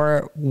of them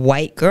were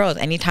white girls.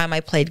 Anytime I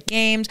played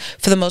games,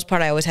 for the most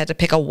part, I always had to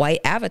pick a white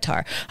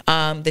avatar.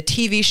 The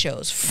TV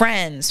shows,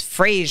 Friends,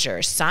 Frasier,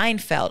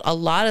 Seinfeld, a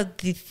lot of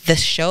the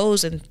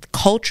shows and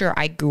culture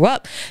I grew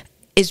up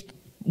is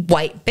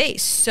white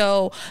based.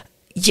 So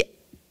yeah,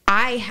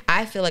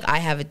 I feel like I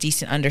have a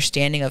decent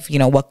understanding of,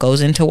 what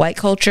goes into white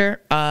culture.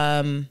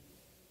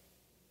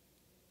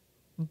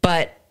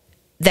 But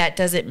that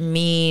doesn't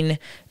mean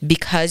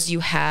because you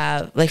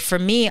have, like, for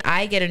me,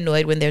 I get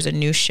annoyed when there's a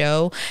new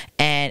show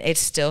and it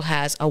still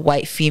has a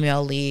white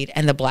female lead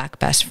and the black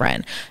best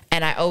friend.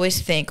 And I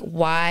always think,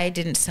 why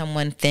didn't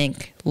someone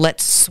think,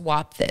 let's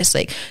swap this?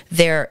 Like,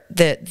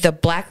 the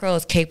black girl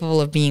is capable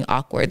of being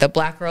awkward. The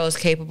black girl is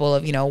capable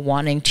of,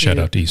 wanting to. Shout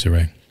out to Issa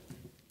Rae.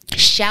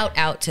 Shout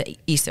out to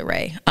Issa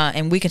Rae,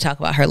 and we can talk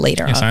about her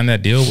later. Yeah, signed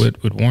that deal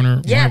with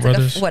Warner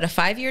Brothers. Like a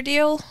 5-year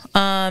deal?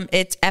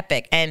 It's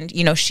epic, and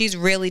she's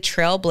really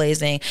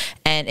trailblazing.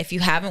 And if you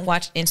haven't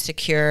watched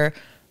Insecure,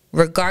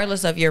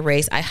 regardless of your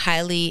race, I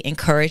highly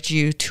encourage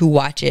you to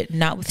watch it.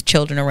 Not with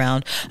children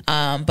around,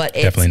 but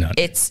definitely not.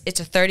 It's a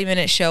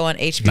 30-minute show on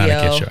HBO. Not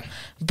a kid show.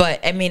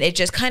 But I mean, it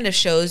just kind of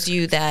shows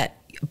you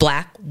that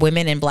black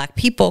women and black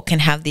people can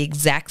have the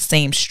exact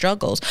same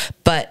struggles,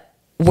 but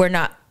we're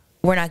not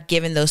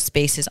given those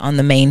spaces on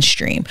the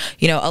mainstream.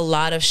 A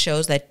lot of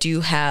shows that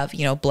do have,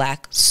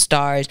 black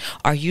stars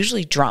are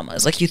usually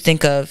dramas. Like, you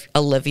think of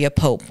Olivia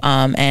Pope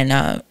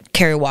and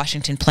Kerry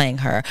Washington playing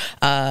her,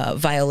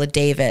 Viola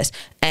Davis,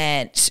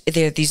 and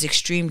there are these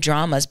extreme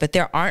dramas, but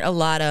there aren't a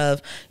lot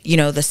of, the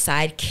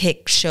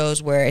sidekick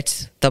shows where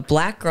it's the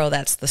black girl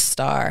that's the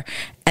star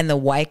and the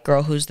white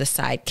girl who's the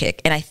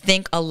sidekick. And I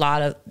think a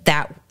lot of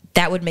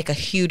that would make a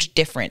huge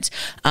difference.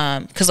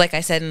 Because like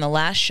I said in the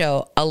last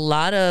show, a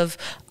lot of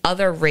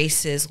other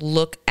races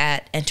look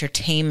at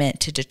entertainment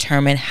to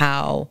determine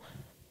how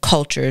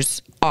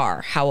cultures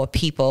are, how a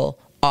people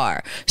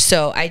are.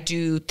 So I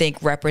do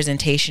think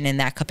representation in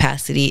that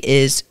capacity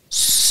is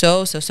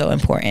so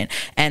important.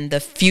 And the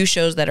few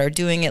shows that are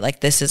doing it,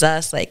 like This Is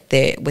Us, like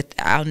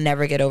I'll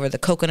never get over the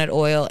coconut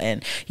oil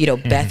and,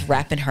 Beth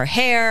wrapping her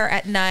hair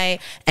at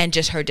night and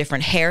just her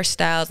different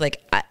hairstyles.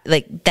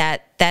 Like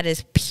that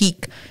is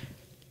peak,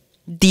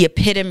 the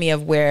epitome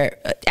of where,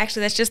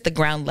 actually that's just the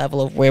ground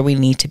level of where we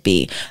need to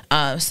be.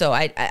 So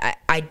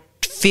I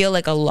feel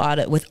like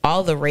with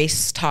all the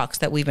race talks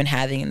that we've been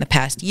having in the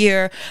past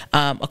year,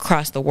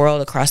 across the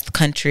world, across the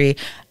country,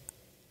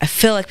 I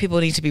feel like people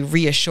need to be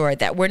reassured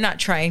that we're not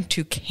trying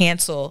to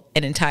cancel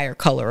an entire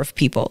color of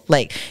people.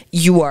 Like,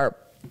 you are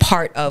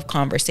part of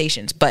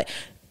conversations, but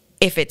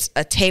if it's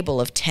a table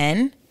of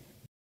 10,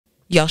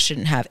 y'all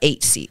shouldn't have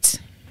 8 seats.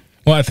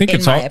 Well, I think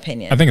in my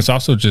opinion. I think it's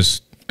also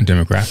just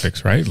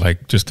demographics, right?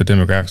 Like, just the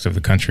demographics of the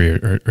country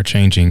are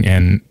changing,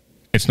 and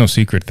it's no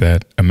secret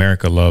that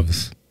America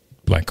loves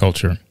black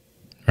culture,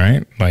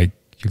 right? Like,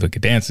 you look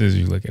at dances,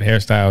 you look at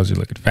hairstyles, you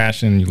look at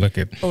fashion, you look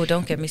at... Oh,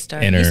 don't get me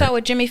started. You saw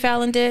what Jimmy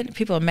Fallon did?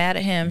 People are mad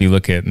at him. You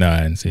look at... No,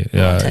 I didn't see it.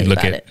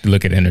 You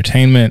look at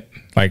entertainment.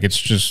 Like, it's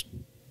just...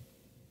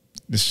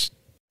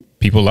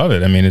 people love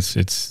it. I mean,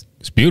 it's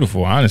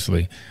beautiful,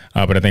 honestly.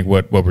 But I think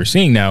what we're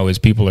seeing now is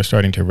people are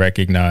starting to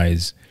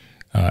recognize,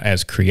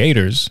 as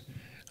creators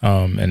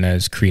and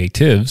as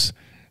creatives,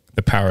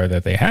 the power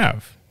that they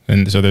have.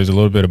 And so there's a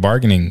little bit of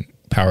bargaining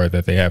power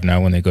that they have now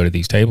when they go to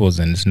these tables,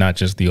 and it's not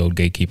just the old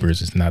gatekeepers.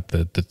 It's not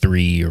the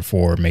 3 or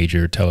 4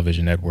 major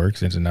television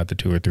networks. It's not the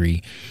 2 or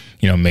 3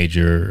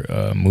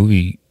 major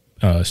movie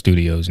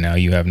studios. Now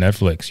you have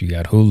Netflix, you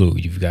got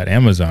Hulu, you've got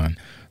Amazon,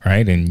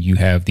 right? And you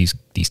have these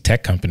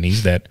tech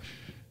companies that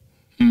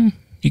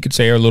you could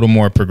say are a little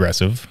more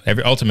progressive.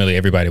 Ultimately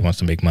everybody wants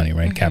to make money,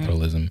 right? Mm-hmm.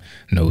 Capitalism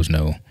knows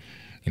no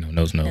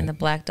and the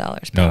black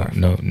dollar's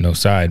powerful. no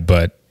side,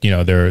 but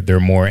they're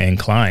more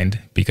inclined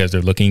because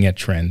they're looking at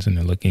trends and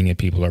they're looking at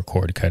people are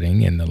cord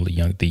cutting, and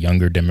the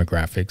younger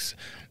demographics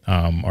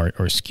are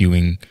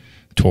skewing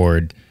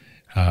toward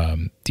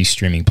these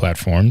streaming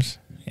platforms,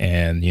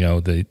 and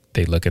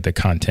they look at the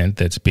content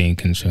that's being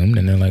consumed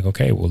and they're like,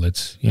 okay, well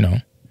let's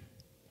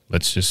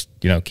just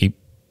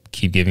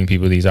keep giving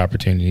people these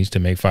opportunities to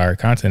make fire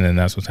content, and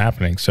that's what's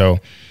happening. So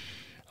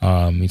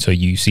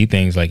you see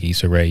things like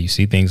Issa Rae, you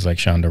see things like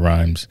Shonda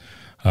Rhimes,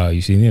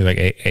 you see things like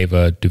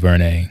Ava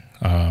DuVernay,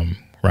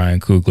 Ryan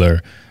Coogler,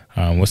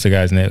 what's the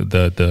guy's name?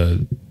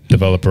 The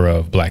developer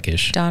of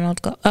Blackish.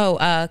 Kenya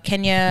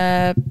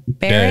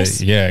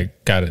Barris. Yeah,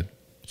 got a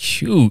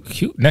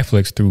huge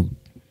Netflix threw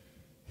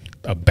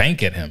a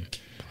bank at him,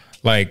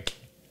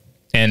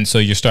 and so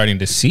you're starting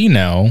to see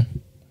now,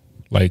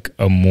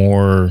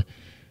 you're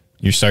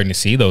starting to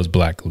see those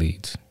black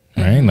leads,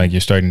 right? Mm-hmm. Like, you're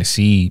starting to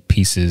see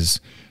pieces.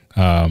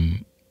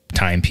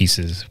 Time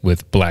pieces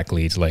with black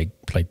leads, like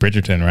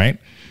Bridgerton, right?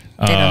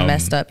 They done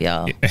messed up,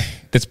 y'all.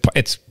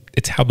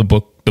 It's how the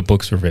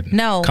books were written.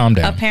 No, calm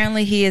down.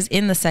 Apparently, he is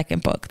in the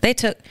second book. They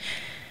took.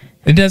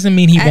 It doesn't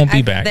mean he won't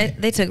be back.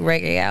 They took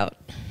Reggae out.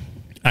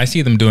 I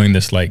see them doing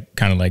this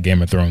kind of like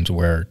Game of Thrones,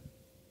 where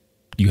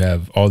you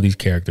have all these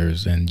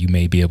characters, and you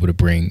may be able to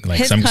bring like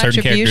His some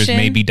certain characters contribution-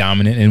 may be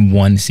dominant in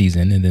one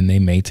season, and then they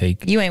may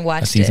take You ain't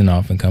watched a season it.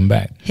 off and come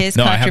back. His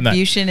No, I have not.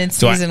 contribution in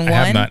So season I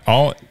have one?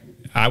 not.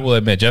 I will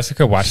admit,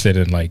 Jessica watched it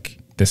in like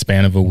the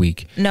span of a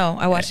week. No,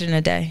 I watched it in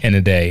a day.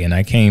 And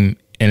I came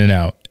in and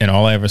out, and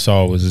all I ever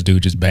saw was this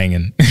dude just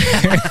banging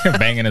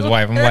banging his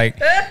wife. I'm like,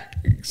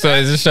 so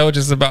is this show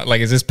just about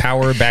like, is this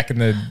Power back in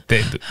the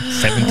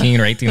 17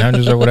 or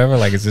 1800s or whatever?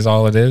 Like, is this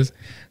all it is?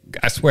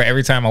 I swear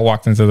every time I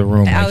walked into the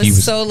room, I like,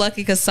 was so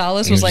lucky because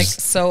Solace was like just-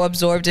 so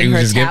absorbed in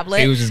her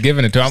tablet. he was just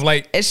giving it to her. I'm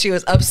like, And she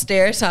was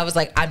upstairs, so I was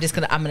like, I'm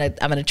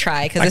gonna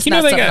try because Like, it's you know,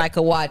 not they something got- I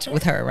could watch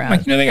with her around.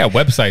 like, you know, they got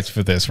websites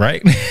for this,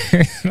 right?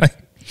 Like,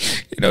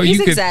 you know, He's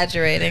you could.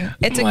 exaggerating.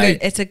 It's I'm a like-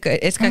 good.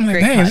 It's got I'm like,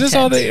 great dang, content.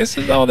 this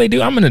is all they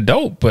do? I'm an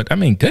adult, but I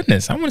mean,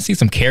 goodness, I want to see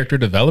some character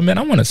development.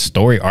 I want a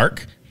story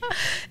arc.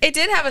 It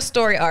did have a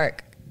story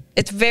arc.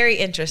 It's very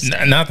interesting.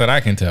 Not that I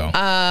can tell.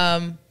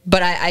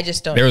 But I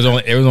just don't. There was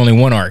only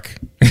one arc.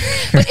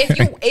 But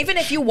even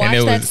if you watch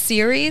it that was-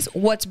 series,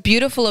 what's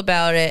beautiful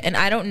about it, and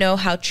I don't know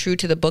how true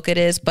to the book it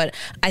is, but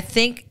I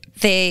think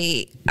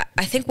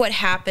what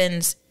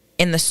happens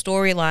in the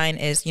storyline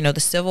is, you know, the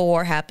Civil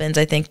War happens.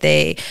 I think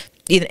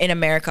in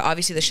America,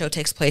 obviously the show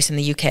takes place in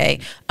the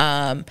UK,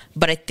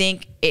 but I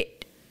think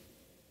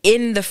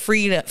in the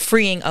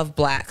freeing of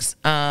blacks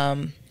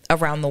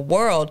around the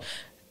world,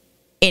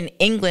 in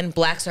England,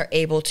 blacks are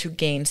able to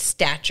gain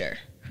stature.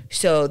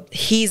 So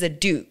he's a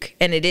duke,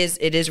 and it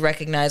is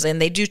recognized.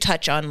 And they do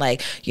touch on,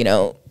 like, you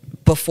know,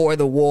 before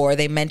the war,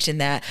 they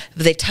mentioned that.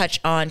 They touch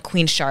on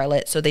Queen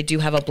Charlotte, so they do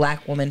have a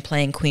black woman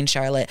playing Queen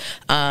Charlotte.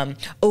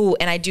 Oh,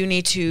 and I do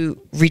need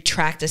to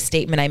retract a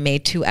statement I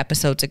made 2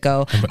 episodes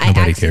ago. I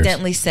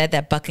accidentally said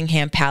that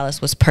Buckingham Palace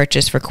was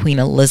purchased for Queen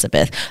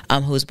Elizabeth,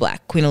 who's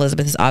black. Queen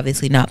Elizabeth is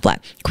obviously not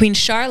black. Queen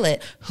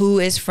Charlotte, who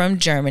is from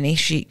Germany,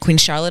 Queen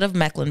Charlotte of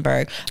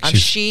Mecklenburg,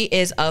 she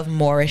is of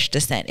Moorish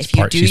descent.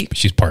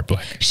 She's part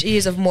black. She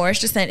is of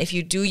Moorish descent. If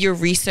you do your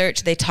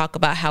research, they talk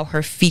about how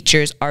her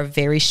features are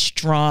very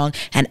strong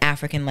and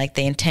African. Like,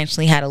 they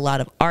intentionally had a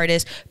lot of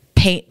artists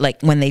paint,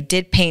 like when they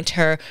did paint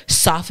her,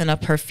 soften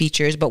up her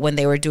features. But when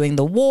they were doing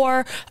the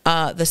war,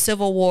 the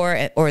Civil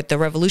War or the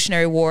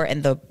Revolutionary War,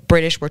 and the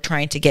British were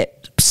trying to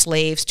get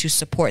slaves to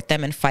support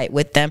them and fight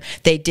with them,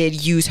 they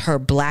did use her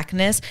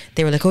blackness.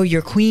 They were like, oh,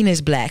 your queen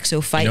is black,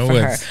 so fight for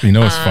her. You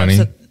know what's funny?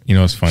 You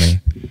know what's funny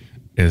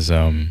is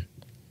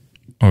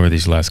over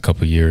these last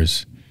couple of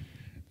years,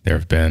 there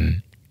have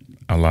been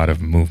a lot of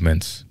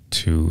movements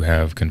to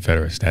have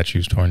Confederate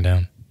statues torn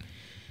down.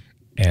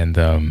 And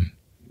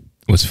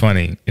what's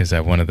funny is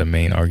that one of the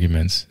main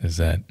arguments is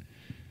that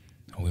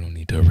we don't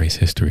need to erase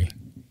history.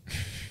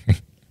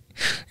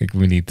 Like,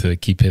 we need to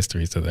keep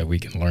history so that we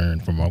can learn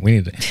from we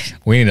need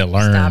to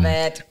learn. Stop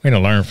it. We need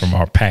to learn from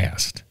our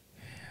past.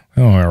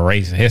 We don't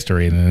erase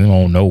history and then we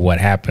don't know what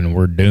happened.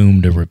 We're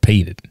doomed to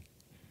repeat it.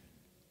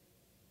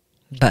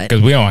 But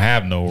because we don't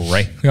have no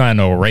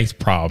race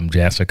problem,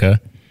 Jessica.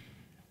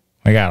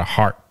 We got a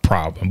heart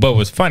problem. But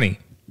what's funny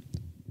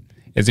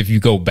is if you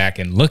go back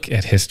and look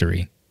at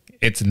history,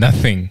 it's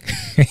nothing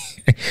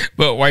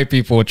but white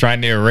people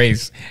trying to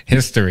erase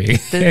history.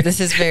 This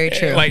is very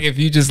true. Like, if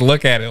you just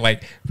look at it,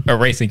 like,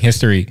 erasing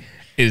history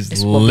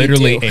is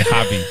literally a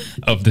hobby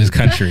of this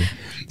country.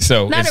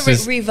 So not it's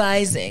just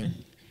revising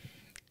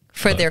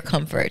for their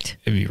comfort.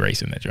 It'd be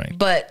erasing that joint,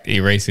 but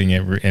erasing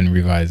it and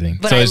revising.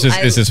 But so it's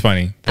just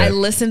funny. I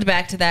listened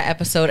back to that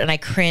episode and I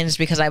cringed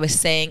because I was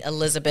saying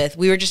Elizabeth.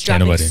 We were just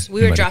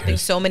dropping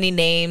so many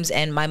names,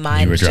 and my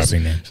mind was just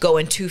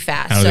going too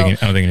fast. I don't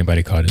think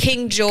anybody caught it.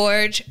 King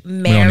George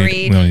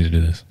married. We don't need to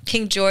do this.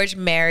 King George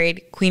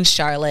married Queen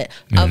Charlotte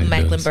of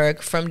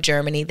Mecklenburg from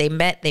Germany. They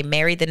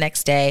married the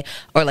next day,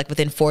 or like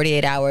within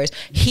 48 hours.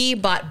 He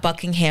bought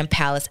Buckingham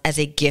Palace as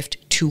a gift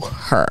to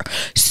her.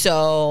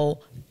 So,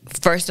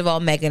 first of all,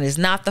 Meghan is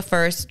not the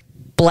first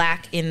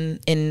black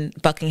in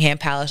Buckingham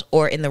Palace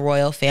or in the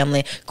royal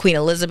family. Queen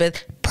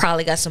Elizabeth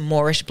probably got some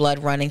Moorish blood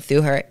running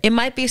through her. It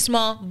might be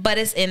small, but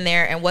it's in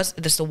there. And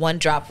this the one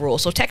drop rule.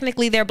 So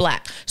technically they're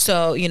black.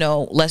 So, you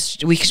know,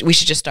 we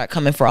should just start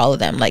coming for all of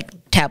them. Like,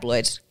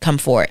 tabloids, come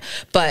for it.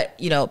 But,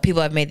 you know,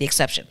 people have made the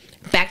exception.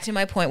 Back to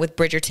my point with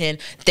Bridgerton,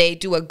 they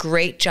do a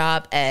great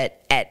job at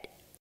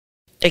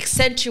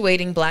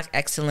accentuating black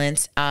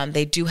excellence.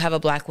 They do have a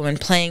black woman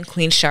playing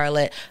Queen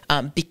Charlotte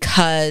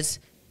because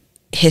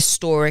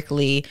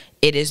historically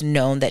it is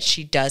known that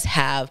she does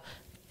have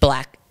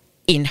black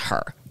in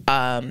her.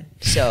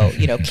 So,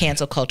 you know,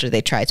 cancel culture,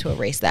 they try to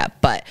erase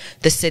that. But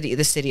the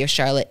city of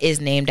Charlotte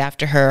is named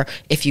after her.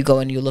 If you go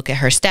and you look at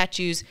her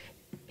statues,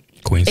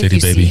 Queen City, if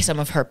you baby. see some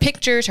of her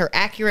pictures, her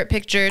accurate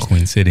pictures,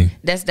 Queen City.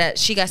 That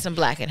she got some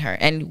black in her.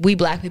 And we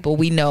black people,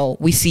 we know,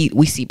 we see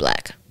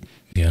black.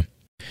 Yeah.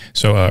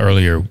 So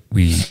earlier,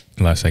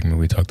 last segment,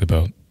 we talked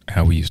about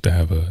how we used to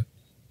have a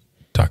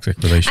toxic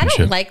relationship. I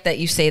don't like that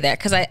you say that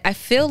because I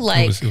feel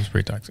like it was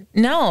pretty toxic.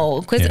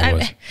 No, because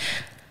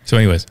So,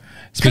 anyways,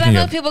 because I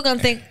know people are gonna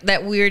think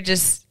that we're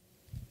just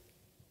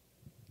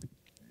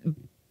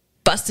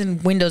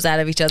busting windows out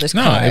of each other's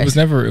cars. No, it was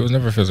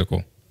never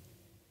physical.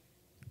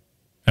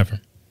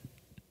 Ever.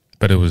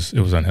 but it was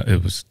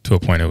to a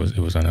point. It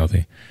was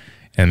unhealthy,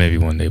 and maybe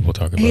one day we'll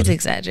talk about it. He's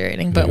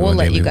exaggerating, but we'll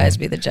let you guys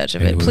be the judge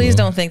of it. Please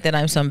don't think that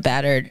I'm some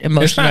battered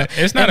emotional.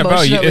 It's not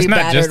about you. It's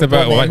not just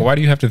about like. Why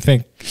do you have to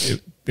think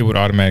it would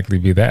automatically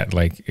be that?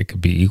 Like it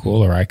could be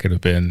equal, or I could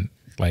have been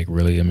like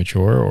really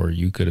immature, or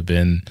you could have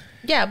been.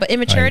 Yeah, but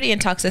immaturity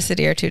and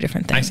toxicity are two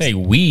different things. I say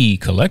we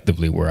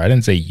collectively were. I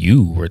didn't say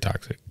you were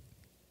toxic.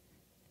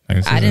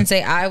 I didn't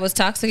say I was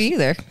toxic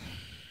either.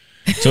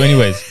 So,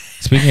 anyways,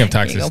 speaking of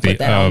toxicity, put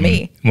that on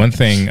me. One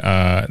thing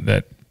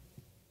that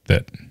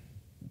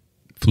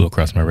flew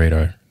across my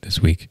radar this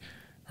week,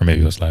 or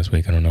maybe it was last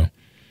week. I don't know.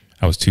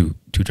 I was too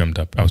drummed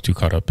up. I was too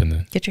caught up in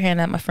the. Get your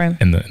hand out, my friend.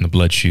 In the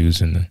blood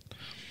shoes and the.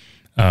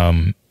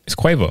 It's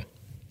Quavo,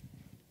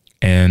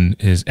 and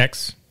his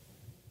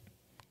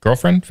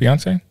ex-girlfriend,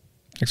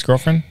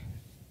 ex-girlfriend,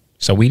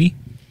 Saweetie.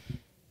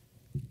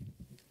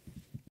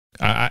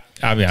 I'll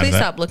be honest. Please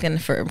stop looking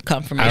for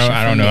confirmation.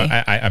 I don't know.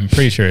 I'm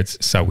pretty sure it's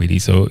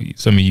Saweetie. So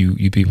some of you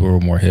people who are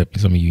more hip,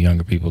 some of you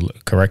younger people,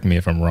 correct me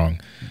if I'm wrong.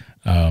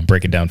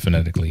 Break it down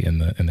phonetically in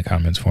the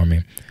comments for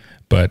me.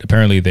 But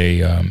apparently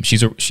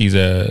she's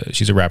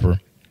a rapper.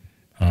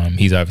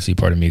 He's obviously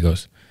part of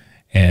Migos,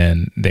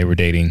 and they were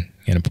dating,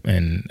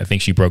 and I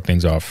think she broke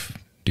things off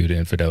due to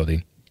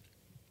infidelity.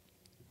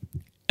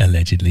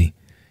 Allegedly,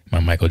 my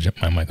Michael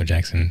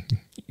Jackson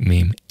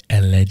meme.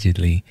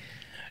 Allegedly.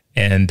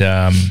 And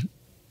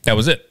that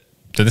was it.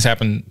 So this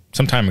happened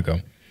some time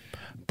ago.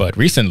 But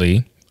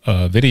recently,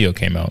 a video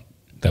came out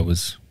that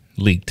was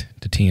leaked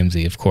to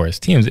TMZ, of course.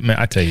 TMZ, man,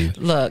 I tell you.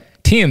 Look.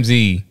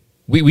 TMZ,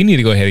 we need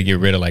to go ahead and get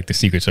rid of like the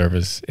Secret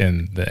Service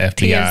and the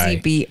FBI.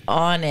 TMZ be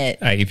on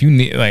it. Like, if you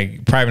need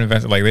like private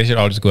investors, like they should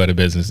all just go out of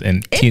business.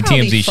 And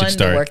TMZ should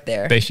start. Work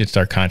there. They should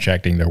start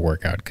contracting their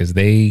work out because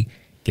they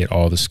get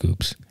all the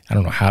scoops. I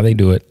don't know how they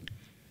do it.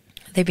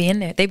 They be in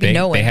there. They be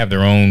knowing. They have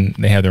their own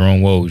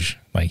Woj.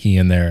 Like he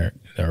in there,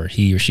 or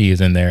he or she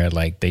is in there.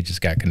 Like they just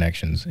got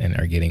connections and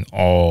are getting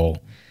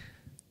all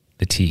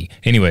the tea.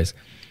 Anyways,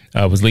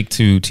 it was leaked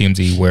to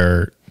TMZ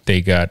where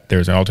there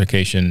was an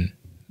altercation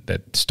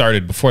that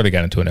started before they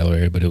got into an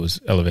elevator, but it was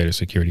elevator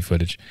security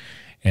footage,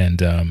 and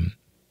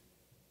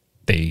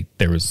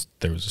there was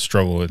a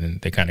struggle, and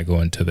they kind of go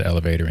into the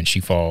elevator, and she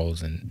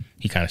falls, and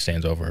he kind of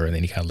stands over her, and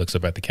then he kind of looks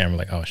up at the camera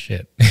like, oh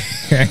shit.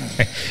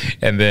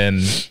 And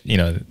then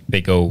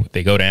they go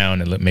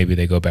down, and maybe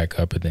they go back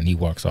up, and then he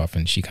walks off,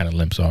 and she kind of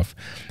limps off.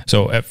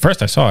 So at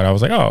first I saw it, I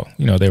was like, oh,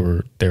 they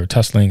were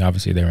tussling,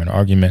 obviously they were in an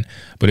argument,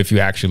 but if you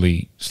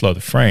actually slow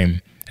the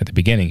frame at the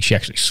beginning, she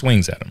actually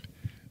swings at him,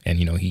 and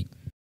he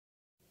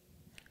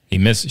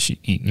misses,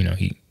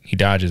 he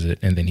dodges it,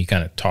 and then he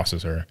kind of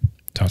tosses her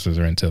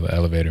into the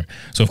elevator.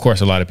 So of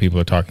course a lot of people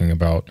are talking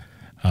about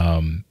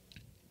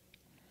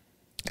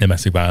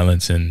domestic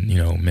violence, and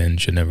men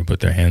should never put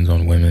their hands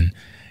on women,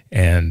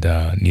 and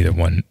neither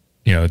one,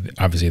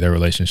 obviously their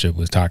relationship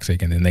was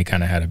toxic, and then they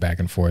kind of had a back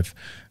and forth.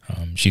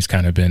 She's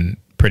kind of been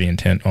pretty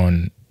intent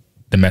on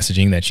the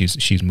messaging that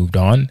she's moved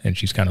on, and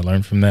she's kind of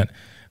learned from that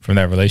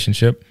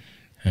relationship.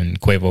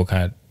 And Quavo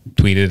kind of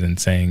tweeted and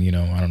saying,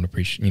 I don't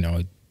appreciate,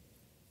 it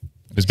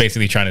was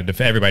basically trying to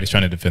defend. Everybody's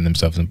trying to defend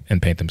themselves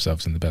and paint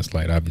themselves in the best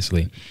light,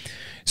 obviously.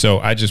 So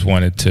I just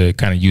wanted to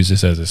kind of use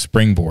this as a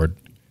springboard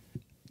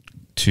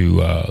to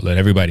let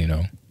everybody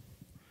know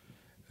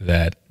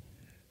that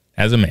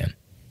as a man,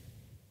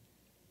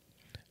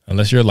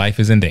 unless your life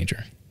is in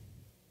danger,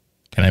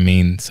 and I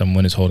mean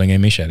someone is holding a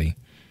machete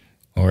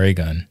or a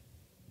gun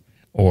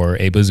or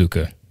a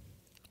bazooka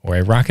or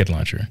a rocket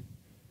launcher.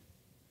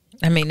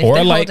 I mean, if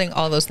they're holding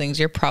all those things,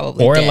 you're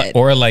probably dead.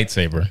 Or a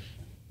lightsaber.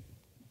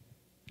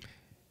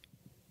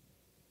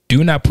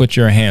 Do not put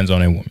your hands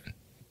on a woman.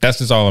 That's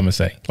just all I'm gonna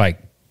say.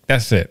 Like,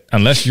 that's it.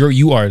 Unless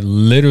you are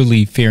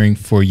literally fearing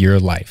for your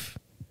life,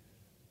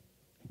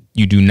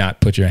 you do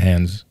not put your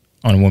hands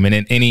on a woman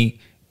in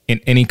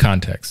any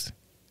context.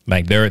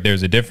 Like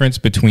there's a difference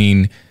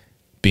between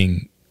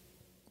being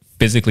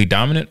physically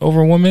dominant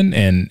over a woman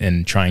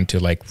and trying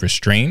to like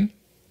restrain.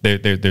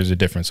 There's a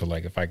difference. So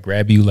like if I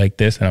grab you like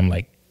this and I'm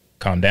like,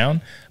 calm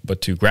down, but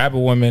to grab a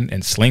woman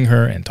and sling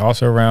her and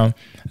toss her around,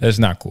 that's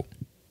not cool.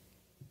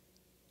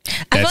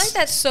 I feel like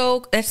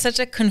that's such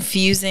a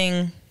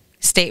confusing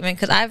statement,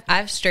 because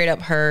I've straight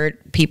up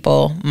heard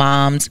people,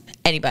 moms,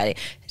 anybody,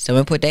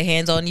 someone put their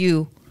hands on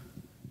you.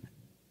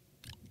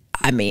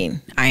 I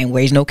mean, I ain't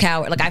raised no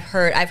coward. Like I've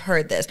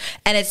heard this,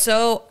 and it's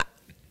so,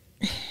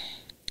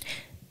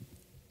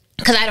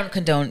 because I don't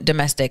condone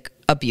domestic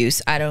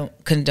abuse. I don't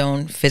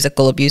condone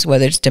physical abuse,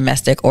 whether it's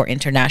domestic or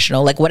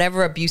international. Like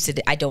whatever abuse it,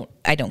 I don't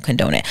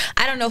condone it.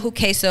 I don't know who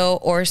Queso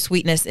or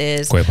Sweetness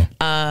is. Quavo.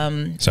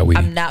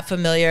 I'm not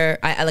familiar.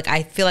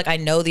 I feel like I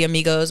know the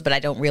Amigos, but I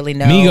don't really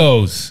know.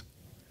 Migos.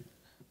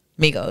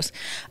 It's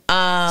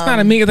not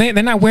Amigos.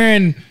 They're not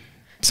wearing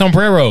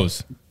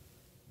sombreros.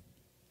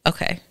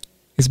 Okay.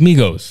 It's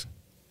Migos.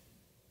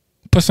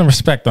 Put some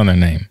respect on their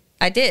name.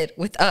 I did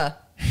with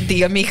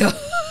the Amigo.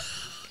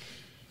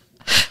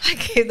 I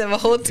gave them a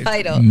whole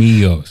title.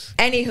 Migos.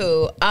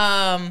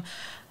 Anywho,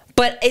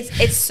 But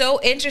it's so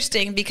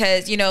interesting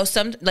because, you know,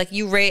 some like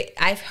you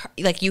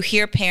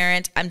hear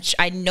parents.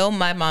 I know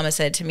my mama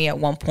said to me at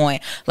one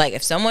point, like,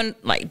 if someone,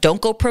 like,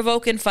 don't go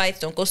provoking fights,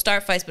 don't go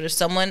start fights, but if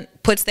someone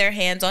puts their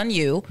hands on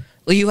you,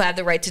 well, you have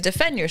the right to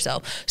defend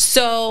yourself.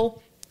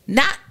 So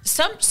not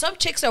some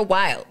chicks are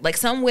wild. Like,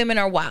 some women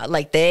are wild.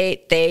 Like,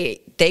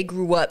 they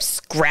grew up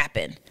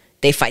scrapping.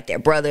 They fight their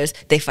brothers.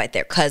 They fight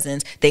their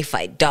cousins. They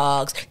fight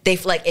dogs. They,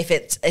 like, if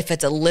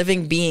it's a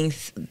living being,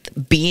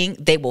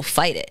 they will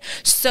fight it.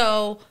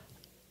 So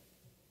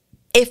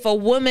if a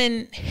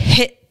woman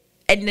hit,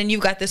 and then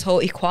you've got this whole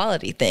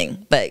equality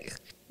thing, like,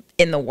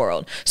 in the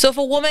world. So if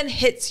a woman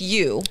hits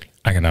you,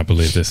 I cannot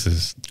believe this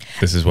is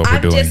what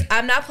we're doing.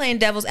 I'm not playing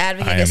devil's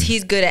advocate because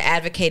he's good at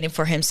advocating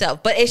for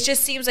himself. But it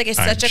just seems like it's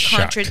such a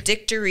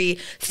contradictory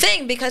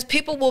thing, because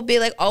people will be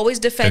like, always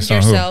defend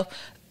yourself.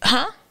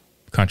 Huh?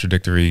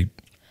 Contradictory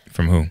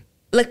from who?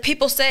 Like,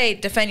 people say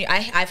defend you.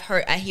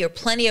 I hear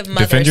plenty of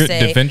mothers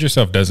say defend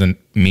yourself doesn't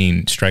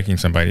mean striking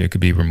somebody. It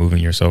could be removing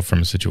yourself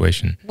from a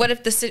situation. What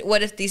if the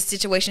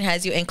situation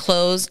has you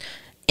enclosed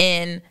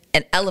in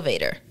an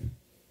elevator?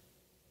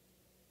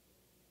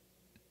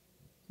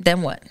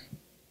 Then what?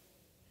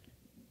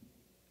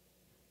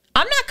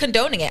 I'm not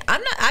condoning it.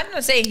 I'm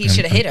not saying he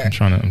should have hit her. I'm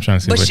trying to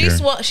see.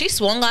 But she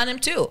swung on him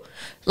too.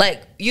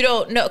 Like, you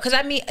don't know, because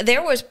I mean,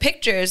 there was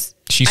pictures.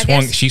 She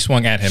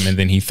swung at him, and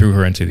then he threw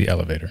her into the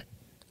elevator.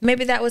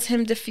 Maybe that was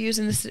him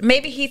diffusing this.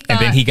 Maybe he thought. And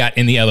then he got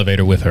in the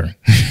elevator with her.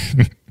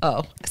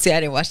 Oh, see, I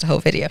didn't watch the whole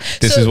video.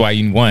 This is why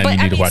you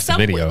need to watch the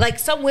video. Like,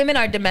 some women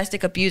are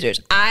domestic abusers.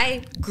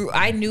 I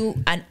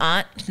knew an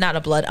aunt, not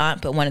a blood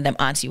aunt, but one of them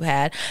aunts you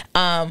had,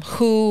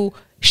 who.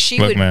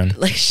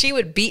 She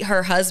would beat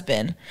her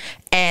husband,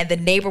 and the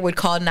neighbor would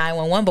call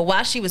 911. But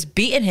while she was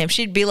beating him,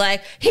 she'd be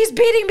like, "He's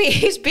beating me!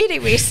 He's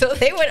beating me!" So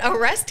they would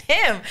arrest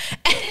him,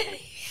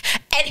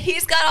 and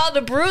he's got all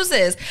the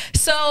bruises.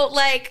 So,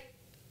 like,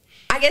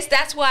 I guess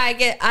that's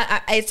why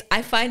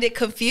I find it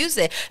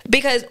confusing,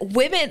 because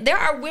there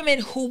are women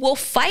who will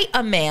fight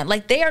a man.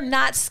 Like, they are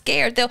not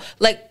scared. They'll,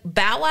 like,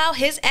 Bow Wow,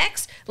 his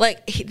ex,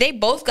 like, they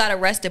both got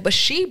arrested, but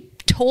she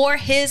tore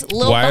his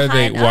little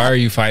behind up. Why are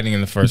you fighting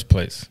in the first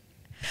place?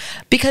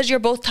 Because you're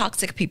both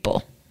toxic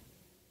people.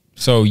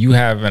 So you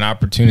have an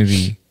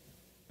opportunity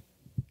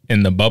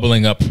in the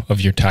bubbling up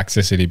of your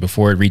toxicity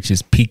before it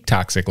reaches peak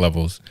toxic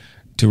levels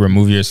to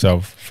remove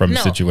yourself from the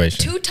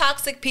situation. Two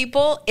toxic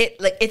people,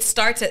 it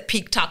starts at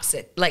peak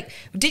toxic. Like,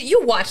 did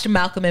you watch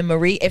Malcolm and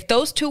Marie? If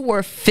those two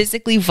were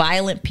physically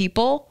violent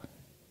people,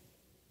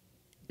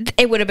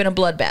 it would have been a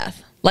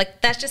bloodbath.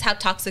 Like, that's just how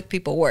toxic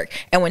people work.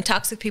 And when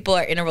toxic people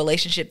are in a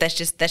relationship, that's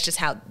just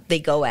how they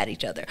go at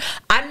each other.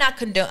 I'm not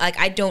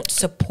I don't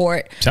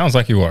support. Sounds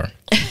like you are.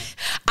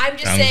 I'm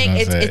just saying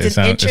it's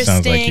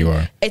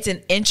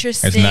an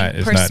interesting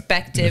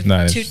perspective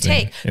to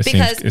take,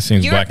 because it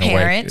seems black and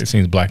white. It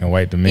seems black and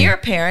white to me. You're a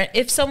parent.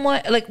 If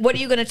someone, like, what are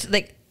you gonna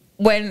like?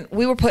 When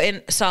we were putting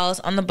Solace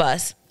on the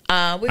bus,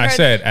 I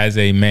said as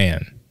a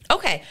man.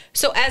 Okay,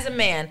 so as a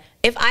man,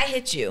 if I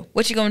hit you,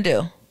 what you gonna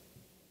do?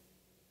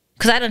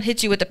 Because I done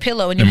hit you with a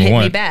pillow and you hit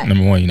me back.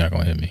 Number one, you're not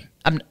gonna hit me.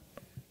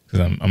 Because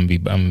I'm gonna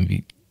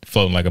be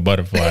floating like a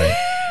butterfly.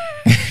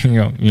 you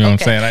know what I'm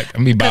saying? I'm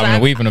gonna be bobbing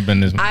and weaving up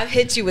in this. I've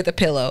hit you with a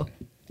pillow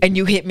and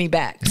you hit me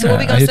back. So what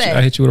we gonna say?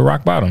 I hit you with a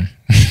rock bottom.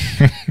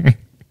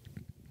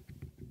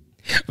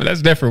 But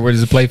that's different. We're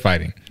just play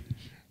fighting.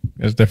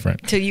 That's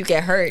different. Till you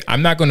get hurt.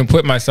 I'm not going to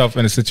put myself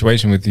in a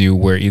situation with you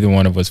where either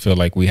one of us feel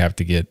like we have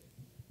to get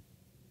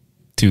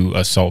to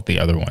assault the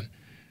other one,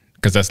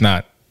 because that's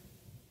not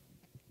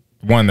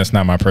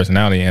my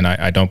personality, and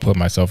I don't put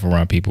myself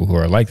around people who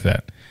are like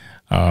that.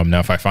 Now,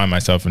 if I find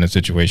myself in a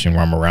situation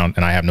where I'm around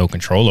and I have no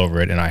control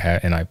over it, and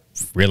I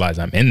realize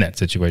I'm in that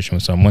situation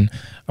with someone,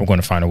 I'm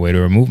going to find a way to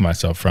remove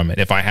myself from it.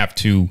 If I have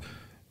to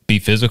be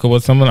physical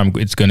with someone,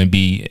 it's going to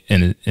be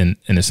in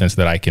a sense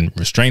that I can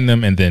restrain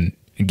them and then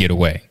get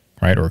away,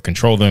 right? Or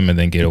control them and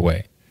then get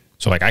away.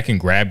 So, like, I can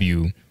grab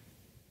you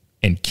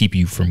and keep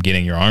you from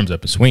getting your arms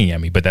up and swinging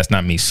at me, but that's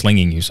not me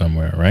slinging you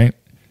somewhere, right?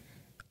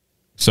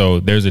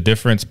 So there's a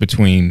difference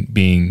between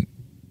being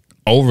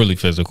overly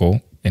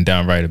physical and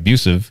downright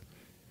abusive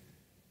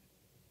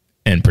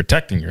and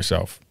protecting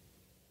yourself.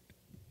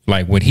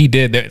 Like what he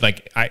did,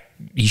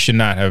 he should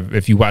not have.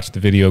 If you watch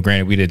the video,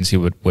 granted, we didn't see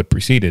what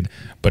preceded,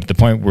 but at the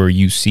point where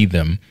you see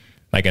them,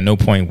 like, at no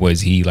point was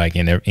he like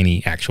in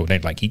any actual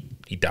thing. Like he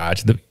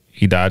dodged the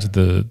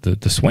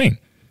swing,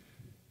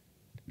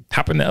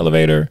 hop in the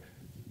elevator,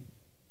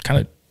 kind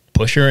of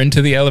push her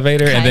into the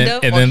elevator, and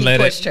then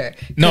let her.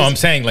 No, I'm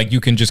saying, like, you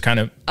can just kind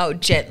of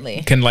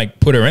gently can, like,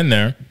 put her in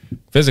there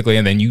physically,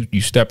 and then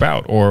you step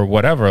out or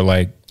whatever.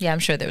 Like, yeah, I'm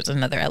sure there was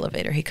another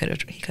elevator he could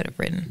have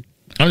ridden.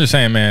 I'm just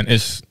saying, man,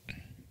 it's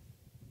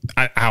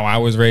how I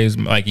was raised.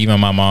 Like, even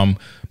my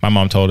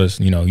mom told us,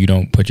 you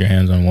don't put your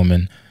hands on a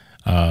woman.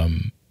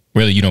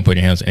 Really, you don't put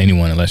your hands on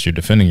anyone unless you're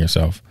defending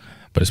yourself,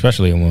 but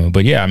especially a woman.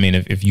 But yeah, I mean,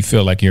 if you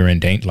feel like you're in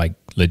danger, like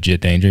legit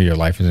danger, your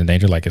life is in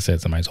danger. Like I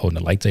said, somebody's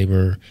holding a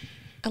lightsaber.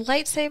 A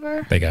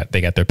lightsaber? They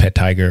got their pet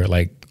tiger,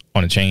 like,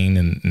 on a chain,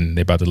 and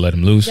they're about to let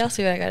him loose. Y'all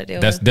see what I got to do?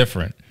 That's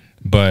different.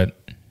 But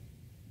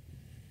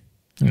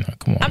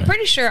come on. I'm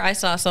pretty sure I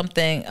saw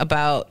something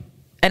about,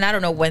 and I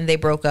don't know when they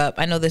broke up.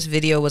 I know this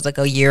video was like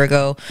a year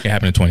ago. It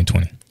happened in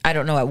 2020. I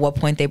don't know at what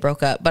point they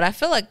broke up, but I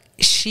feel like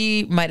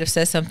she might have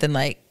said something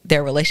like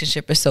their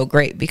relationship is so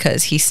great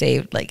because he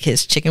saved like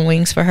his chicken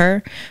wings for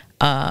her.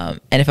 And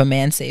if a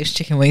man saves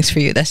chicken wings for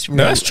you, that's real.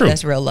 No, that's true.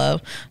 That's real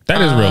love.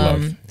 That is real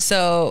love.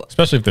 So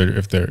especially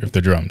if they're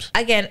drums.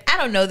 Again, I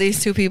don't know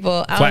these two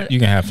people. You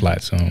can have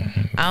flats. So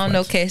I don't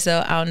know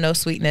queso. I don't know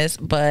sweetness,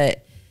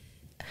 but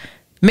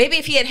maybe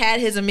if he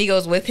had his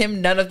amigos with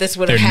him, none of this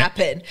would have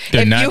happened.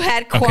 If you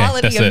had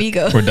quality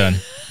amigos, we're done.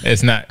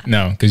 It's not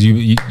because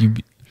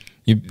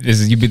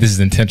this is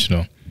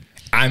intentional.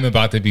 I'm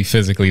about to be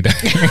physically done.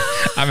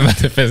 I'm about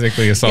to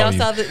physically assault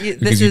you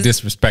because you're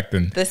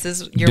disrespecting. This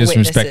is your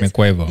witnesses. Disrespecting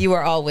Quavo. You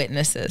are all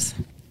witnesses.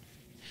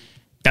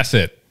 That's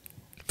it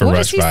for what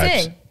Rush does he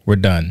Vibes. sing? We're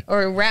done.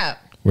 Or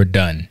rap. We're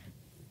done.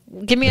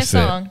 Give me a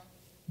song.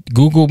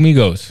 Google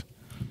Migos.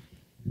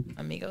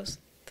 Amigos.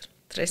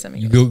 Tres You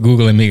amigos.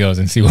 Google Amigos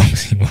and see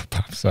what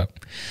pops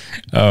up.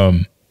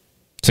 So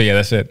yeah,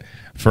 that's it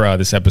for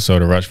this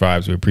episode of Rush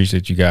Vibes. We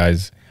appreciate you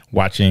guys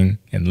watching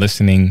and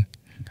listening,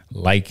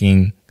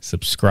 liking,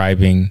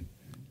 subscribing.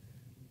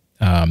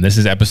 This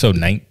is episode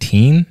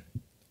 19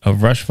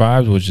 of Rush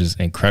Vibes, which is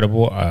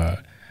incredible.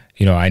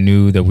 I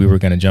knew that we were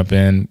going to jump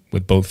in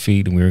with both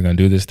feet and we were going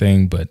to do this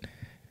thing, but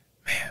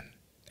man,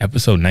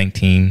 episode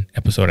 19,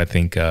 I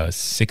think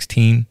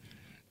 16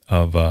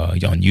 of on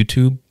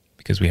YouTube,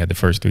 because we had the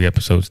first 3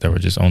 episodes that were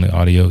just only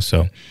audio.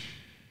 So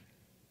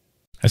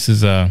this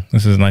is a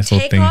nice little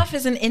thing. Takeoff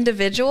is an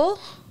individual.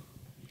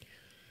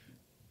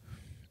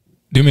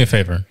 Do me a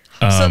favor.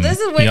 So this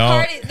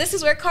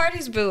is where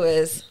Cardi's boo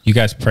is. You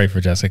guys pray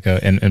for Jessica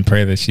and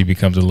pray that she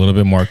becomes a little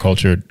bit more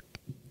cultured,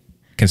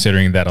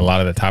 considering that a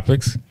lot of the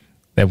topics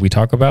that we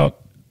talk about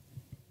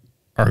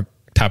are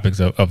topics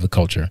of the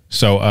culture.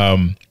 So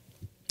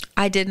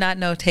I did not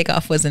know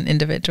Takeoff was an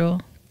individual.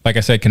 Like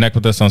I said, connect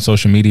with us on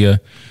social media.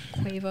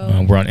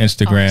 Quavo. We're on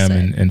Instagram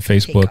and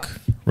Facebook.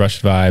 Takeoff.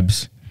 Rush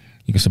Vibes.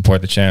 You can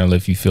support the channel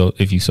if you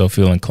so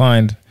feel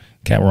inclined.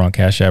 We're on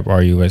Cash App,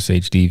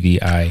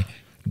 RUSHDVIBES.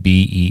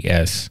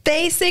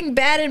 They sing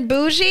Bad and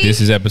Bougie.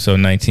 This is episode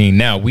 19.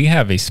 Now we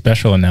have a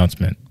special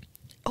announcement.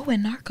 Oh,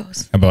 and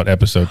Narcos. About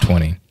episode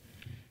 20.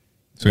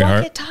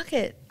 Sweetheart. Talk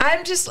it.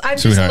 I'm just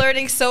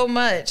learning so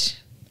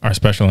much. Our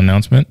special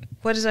announcement.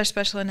 What is our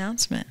special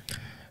announcement?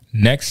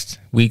 Next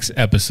week's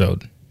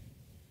episode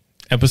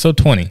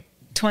 20,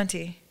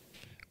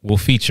 will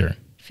feature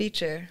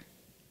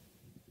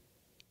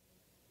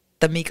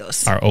the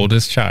Migos. Our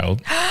oldest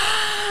child,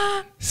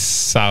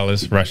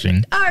 Solace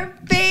Rushing, our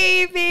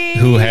baby,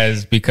 who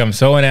has become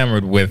so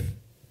enamored with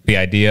the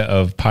idea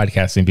of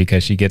podcasting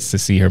because she gets to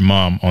see her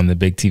mom on the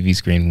big TV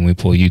screen when we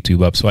pull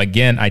YouTube up. So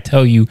again, I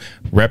tell you,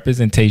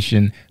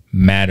 representation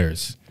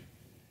matters.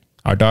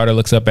 Our daughter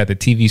looks up at the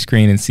TV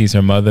screen and sees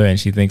her mother, and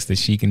she thinks that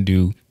she can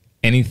do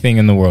anything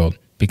in the world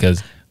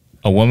because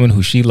a woman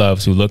who she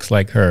loves, who looks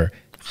like her,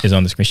 is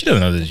on the screen. She doesn't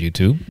know this is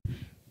YouTube.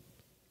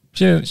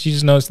 She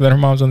just knows that her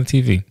mom's on the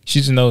TV. She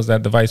just knows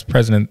that the vice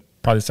president,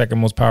 probably the second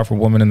most powerful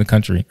woman in the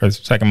country, or the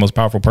second most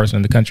powerful person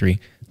in the country,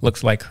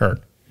 looks like her.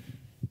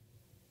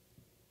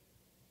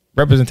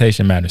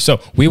 Representation matters. So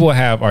we will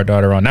have our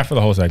daughter on, not for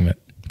the whole segment,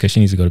 because she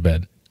needs to go to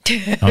bed.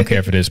 I don't care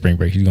if it is spring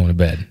break. She's going to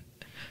bed.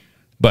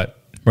 But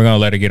we're going to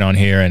let her get on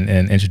here and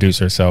introduce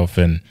herself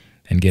and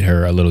get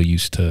her a little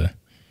used to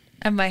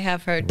I might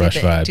have her do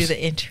the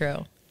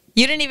intro.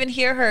 You didn't even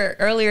hear her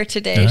earlier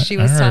today. She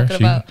was talking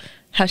about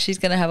how she's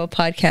going to have a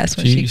podcast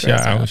when she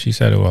grows up. She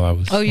said it while I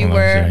was. Oh, you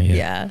were?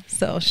 Yeah.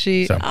 So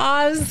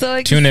I'm so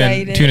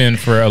excited. Tune in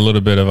for a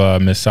little bit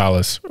of Miss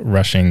Solace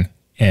Rushing,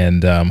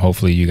 and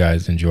hopefully you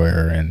guys enjoy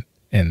her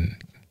and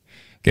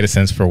get a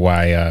sense for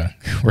why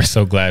we're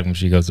so glad when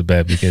she goes to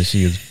bed, because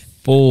she is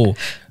full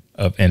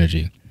of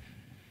energy.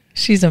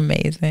 She's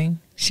amazing.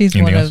 She's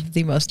one of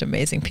the most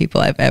amazing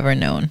people I've ever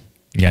known.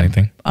 You got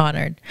anything?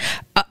 Honored.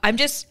 I'm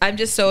just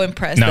so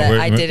impressed that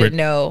I didn't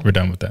know. We're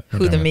done with that.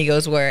 Who the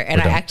Migos were,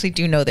 and I actually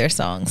do know their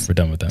songs. We're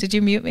done with that. Did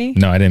you mute me?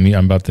 No, I didn't mute.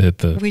 I'm about to hit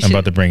the. I'm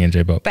about to bring in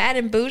J-Bo. Bad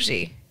and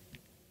Bougie.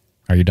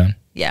 Are you done?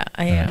 Yeah,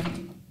 I am.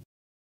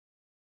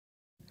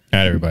 All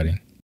right, everybody.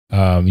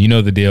 You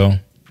know the deal.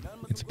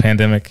 It's a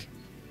pandemic.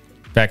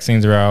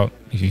 Vaccines are out.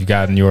 If you've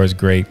gotten yours,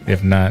 great.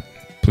 If not,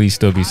 please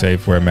still be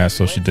safe. Wear a mask,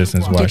 social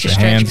distance, wash your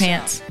hands.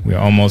 Pants. We're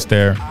almost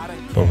there,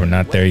 but we're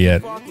not there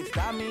yet.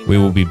 We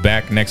will be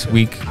back next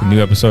week with a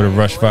new episode of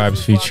Rush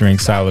Vibes featuring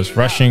Solace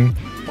Rushing.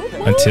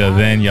 Until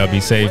then, y'all be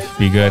safe,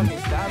 be good.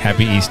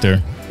 Happy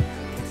Easter.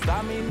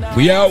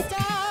 We out.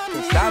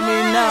 Stop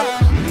me now.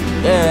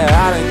 Yeah,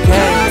 I done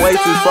came way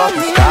too far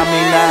to stop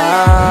me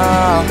now.